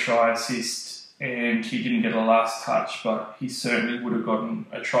didn't get a try assist and he didn't get a last touch, but he certainly would have gotten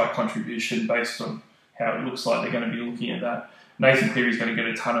a try contribution based on how it looks like they're going to be looking at that. Nathan Cleary's going to get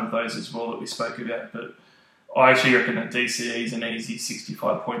a ton of those as well that we spoke about, but I actually reckon that DCE is an easy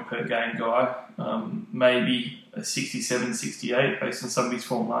 65 point per game guy, maybe a 67, 68 based on some of his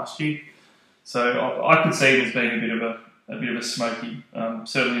form last year. So I could see him as being a bit of a smoky.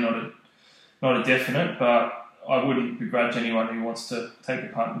 Certainly not a definite, but I wouldn't begrudge anyone who wants to take a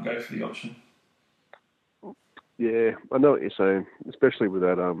punt and go for the option. Yeah, I know what you're saying, especially with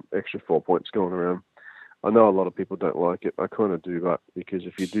that extra 4 points going around. I know a lot of people don't like it. I kind of do, but because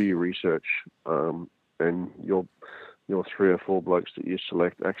if you do your research and your 3 or 4 blokes that you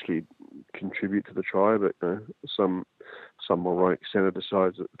select actually contribute to the try, but some moronic centre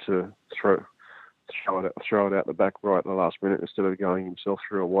decides to throw it out the back right at the last minute instead of going himself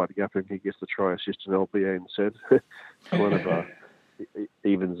through a wide gap, and he gets the try assist and LBA instead. Kind of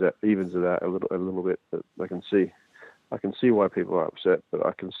evens it out a little bit. But I can see why people are upset, but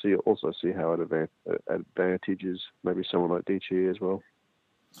I can also see how it advantages maybe someone like DCE as well.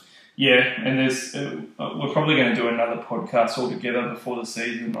 Yeah, and there's we're probably going to do another podcast altogether before the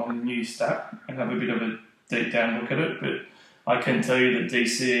season on the new stat and have a bit of a deep down look at it. But I can tell you that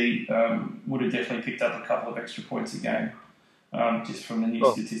DCE would have definitely picked up a couple of extra points a game just from the new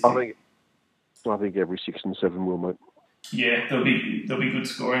statistics. I think every 6 and 7 will, mate. Yeah, there'll be good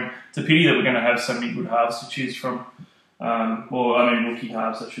scoring. It's a pity that we're going to have so many good halves to choose from. Rookie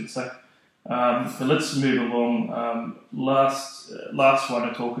halves, I should say. But let's move along. Last one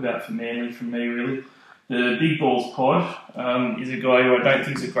to talk about for Manly from me, really. The Big Balls Pod is a guy who I don't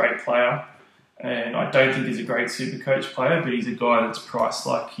think is a great player, and I don't think he's a great Supercoach player, but he's a guy that's priced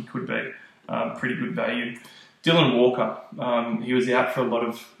like he could be. Pretty good value. Dylan Walker, he was out for a lot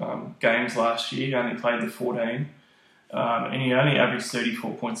of games last year. He only played the 14. And he only averaged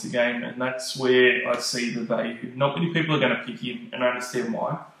 34 points a game, and that's where I see the value. Not many people are going to pick him, and I understand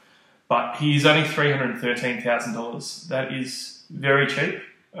why. But he's only $313,000. That is very cheap.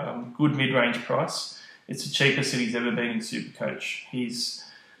 Good mid-range price. It's the cheapest that he's ever been in Supercoach. His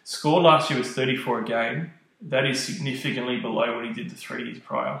score last year was 34 a game. That is significantly below what he did the 3 years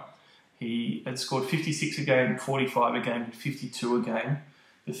prior. He had scored 56 a game, 45 a game, and 52 a game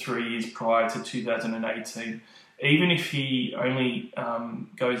the 3 years prior to 2018. Even if he only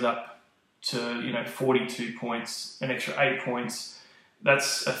goes up to 42 points, an extra 8 points,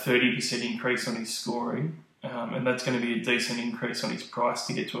 that's a 30% increase on his scoring, and that's going to be a decent increase on his price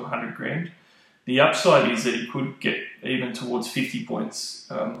to get to $100,000. The upside is that he could get even towards 50 points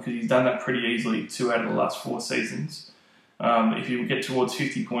because he's done that pretty easily 2 out of the last 4 seasons. If you get towards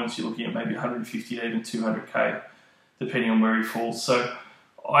 50 points, you're looking at maybe 150 to even $200K, depending on where he falls. So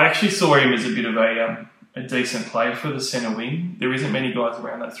I actually saw him as a bit of a decent play for the centre wing. There isn't many guys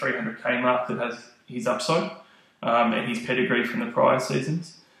around that 300K mark that has his upside and his pedigree from the prior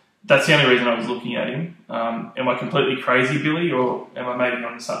seasons. That's the only reason I was looking at him. Am I completely crazy, Billy, or am I maybe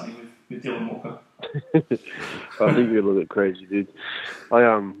onto something with Dylan Walker? I think you're a little bit crazy, dude. I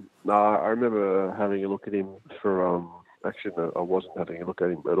remember having a look at him for actually no, I wasn't having a look at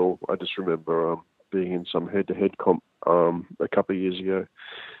him at all. I just remember being in some head-to-head comp a couple of years ago.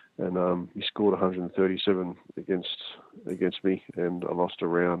 And he scored 137 against me, and I lost a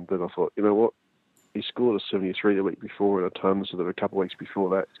round. Then I thought, you know what? He scored a 73 the week before and a ton, so that a couple of weeks before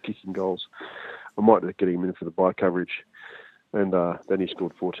that, kicking goals. I might get him in for the bye coverage. And then he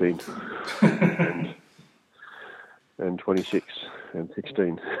scored 14 and 26 and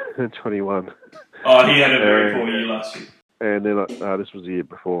 16 and 21. Oh, he had a very poor year last year. And then this was the year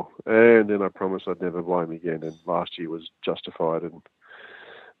before. And then I promised I'd never buy him again, and last year was justified.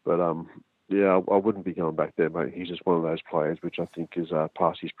 But I wouldn't be going back there, mate. He's just one of those players which I think is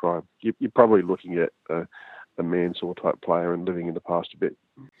past his prime. You're probably looking at a Mansour type player and living in the past a bit.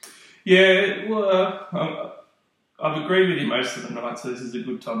 Yeah, well, I've agreed with you most of the night, so this is a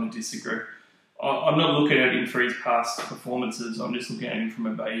good time to disagree. I'm not looking at him for his past performances. I'm just looking at him from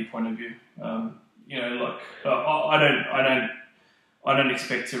a value point of view. I don't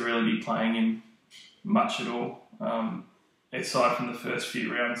expect to really be playing him much at all. Aside from the first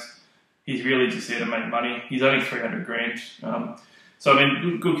few rounds, he's really just there to make money. He's only $300,000. So I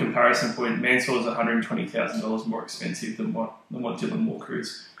mean, good comparison point. Mansour is $120,000 more expensive than what Dylan Walker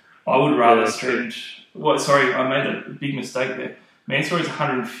is. I would rather spend. I made a big mistake there. Mansour is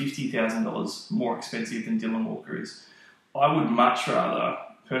 $150,000 more expensive than Dylan Walker is. I would much rather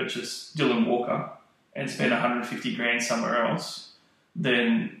purchase Dylan Walker and spend $150,000 somewhere else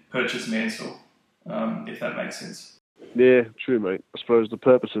than purchase Mansour, if that makes sense. Yeah, true, mate. I suppose the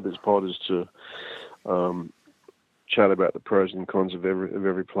purpose of this pod is to chat about the pros and cons of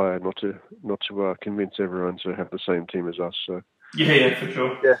every player, not to convince everyone to have the same team as us. So yeah, for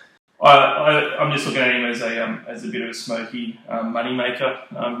sure. Yeah, I'm just looking at him as a bit of a smoky money maker.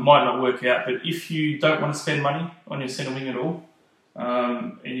 Might not work out, but if you don't want to spend money on your centre wing at all,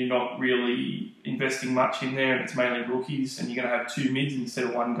 and you're not really investing much in there, and it's mainly rookies, and you're going to have 2 mids instead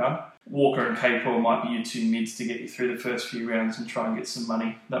of 1 gun, Walker and K-Paul might be your 2 mids to get you through the first few rounds and try and get some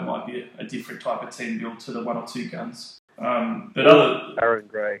money. That might be a different type of team build to the 1 or 2 guns. Aaron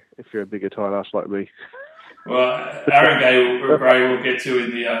Gray, if you're a bigger tight ass like me. Well, Aaron Gray we'll get to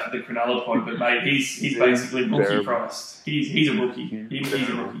in the Cronulla pod, but mate, he's basically rookie priced. He's a rookie. He's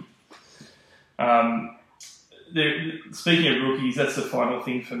a rookie. Speaking of rookies, that's the final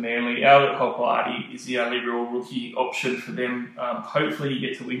thing for Manly. Albert Hoplati is the only real rookie option for them. Hopefully he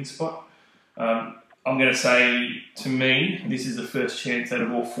gets a wing spot. I'm going to say, to me, this is the first chance out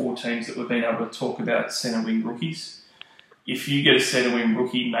of all 4 teams that we've been able to talk about centre wing rookies. If you get a centre wing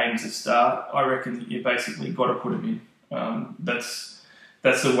rookie named as a star, I reckon that you basically got to put him in. That's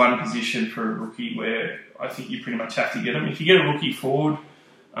the one position for a rookie where I think you pretty much have to get him. If you get a rookie forward,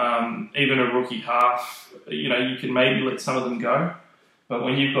 even a rookie half, you can maybe let some of them go. But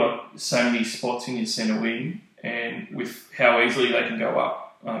when you've got so many spots in your centre wing, and with how easily they can go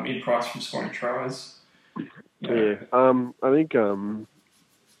up in price from scoring tries. Yeah, I think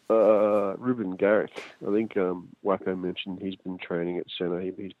Ruben Garrick, I think Wacko mentioned he's been training at centre.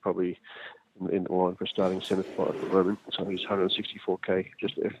 He's probably in the line for starting centre spot at the moment. So he's 164k,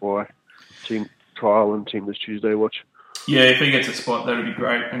 just FY. Team trial and team this Tuesday watch. Yeah, if he gets a spot, that would be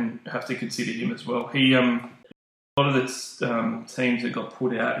great, and have to consider him as well. He a lot of the teams that got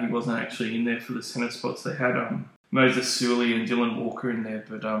put out, he wasn't actually in there for the centre spots. They had Moses Suli and Dylan Walker in there,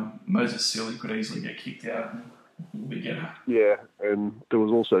 but Moses Suli could easily get kicked out. Yeah, and there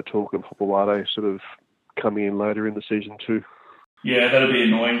was also talk of Hopewade sort of coming in later in the season too. Yeah, that'll be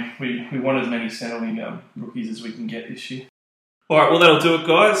annoying. We want as many centre-wing rookies as we can get this year. All right, well, that'll do it,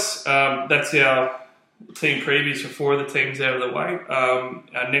 guys. That's our team previews for 4 of the teams out of the way.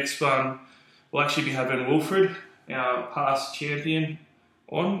 Our next one, we'll actually be having Wilfred, our past champion,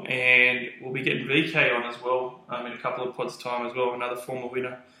 on, and we'll be getting VK on as well in a couple of pods' time as well, another former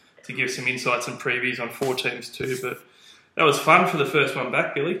winner, to give some insights and previews on 4 teams too. But that was fun for the first one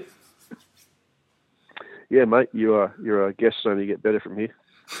back, Billy. Yeah, mate, your guests only get better from here.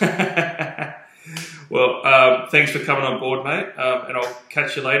 Well, thanks for coming on board, mate, and I'll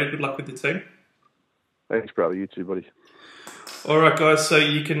catch you later. Good luck with the team. Thanks, brother. You too, buddy. All right, guys, so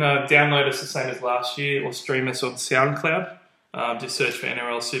you can download us the same as last year or stream us on SoundCloud. Just search for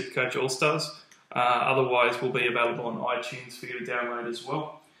NRL Supercoach All-Stars. Otherwise, we'll be available on iTunes for you to download as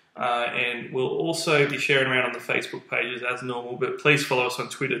well. And we'll also be sharing around on the Facebook pages as normal, but please follow us on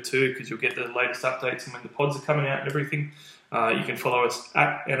Twitter too, because you'll get the latest updates and when the pods are coming out and everything. You can follow us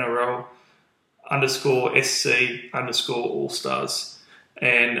at NRL_SC_All-Stars.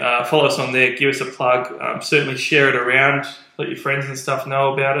 And follow us on there, give us a plug, certainly share it around, let your friends and stuff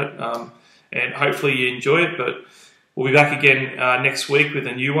know about it, and hopefully you enjoy it. But we'll be back again next week with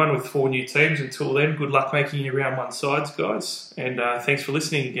a new one with 4 new teams. Until then, good luck making your round 1 sides, guys, and thanks for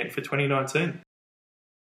listening again for 2019.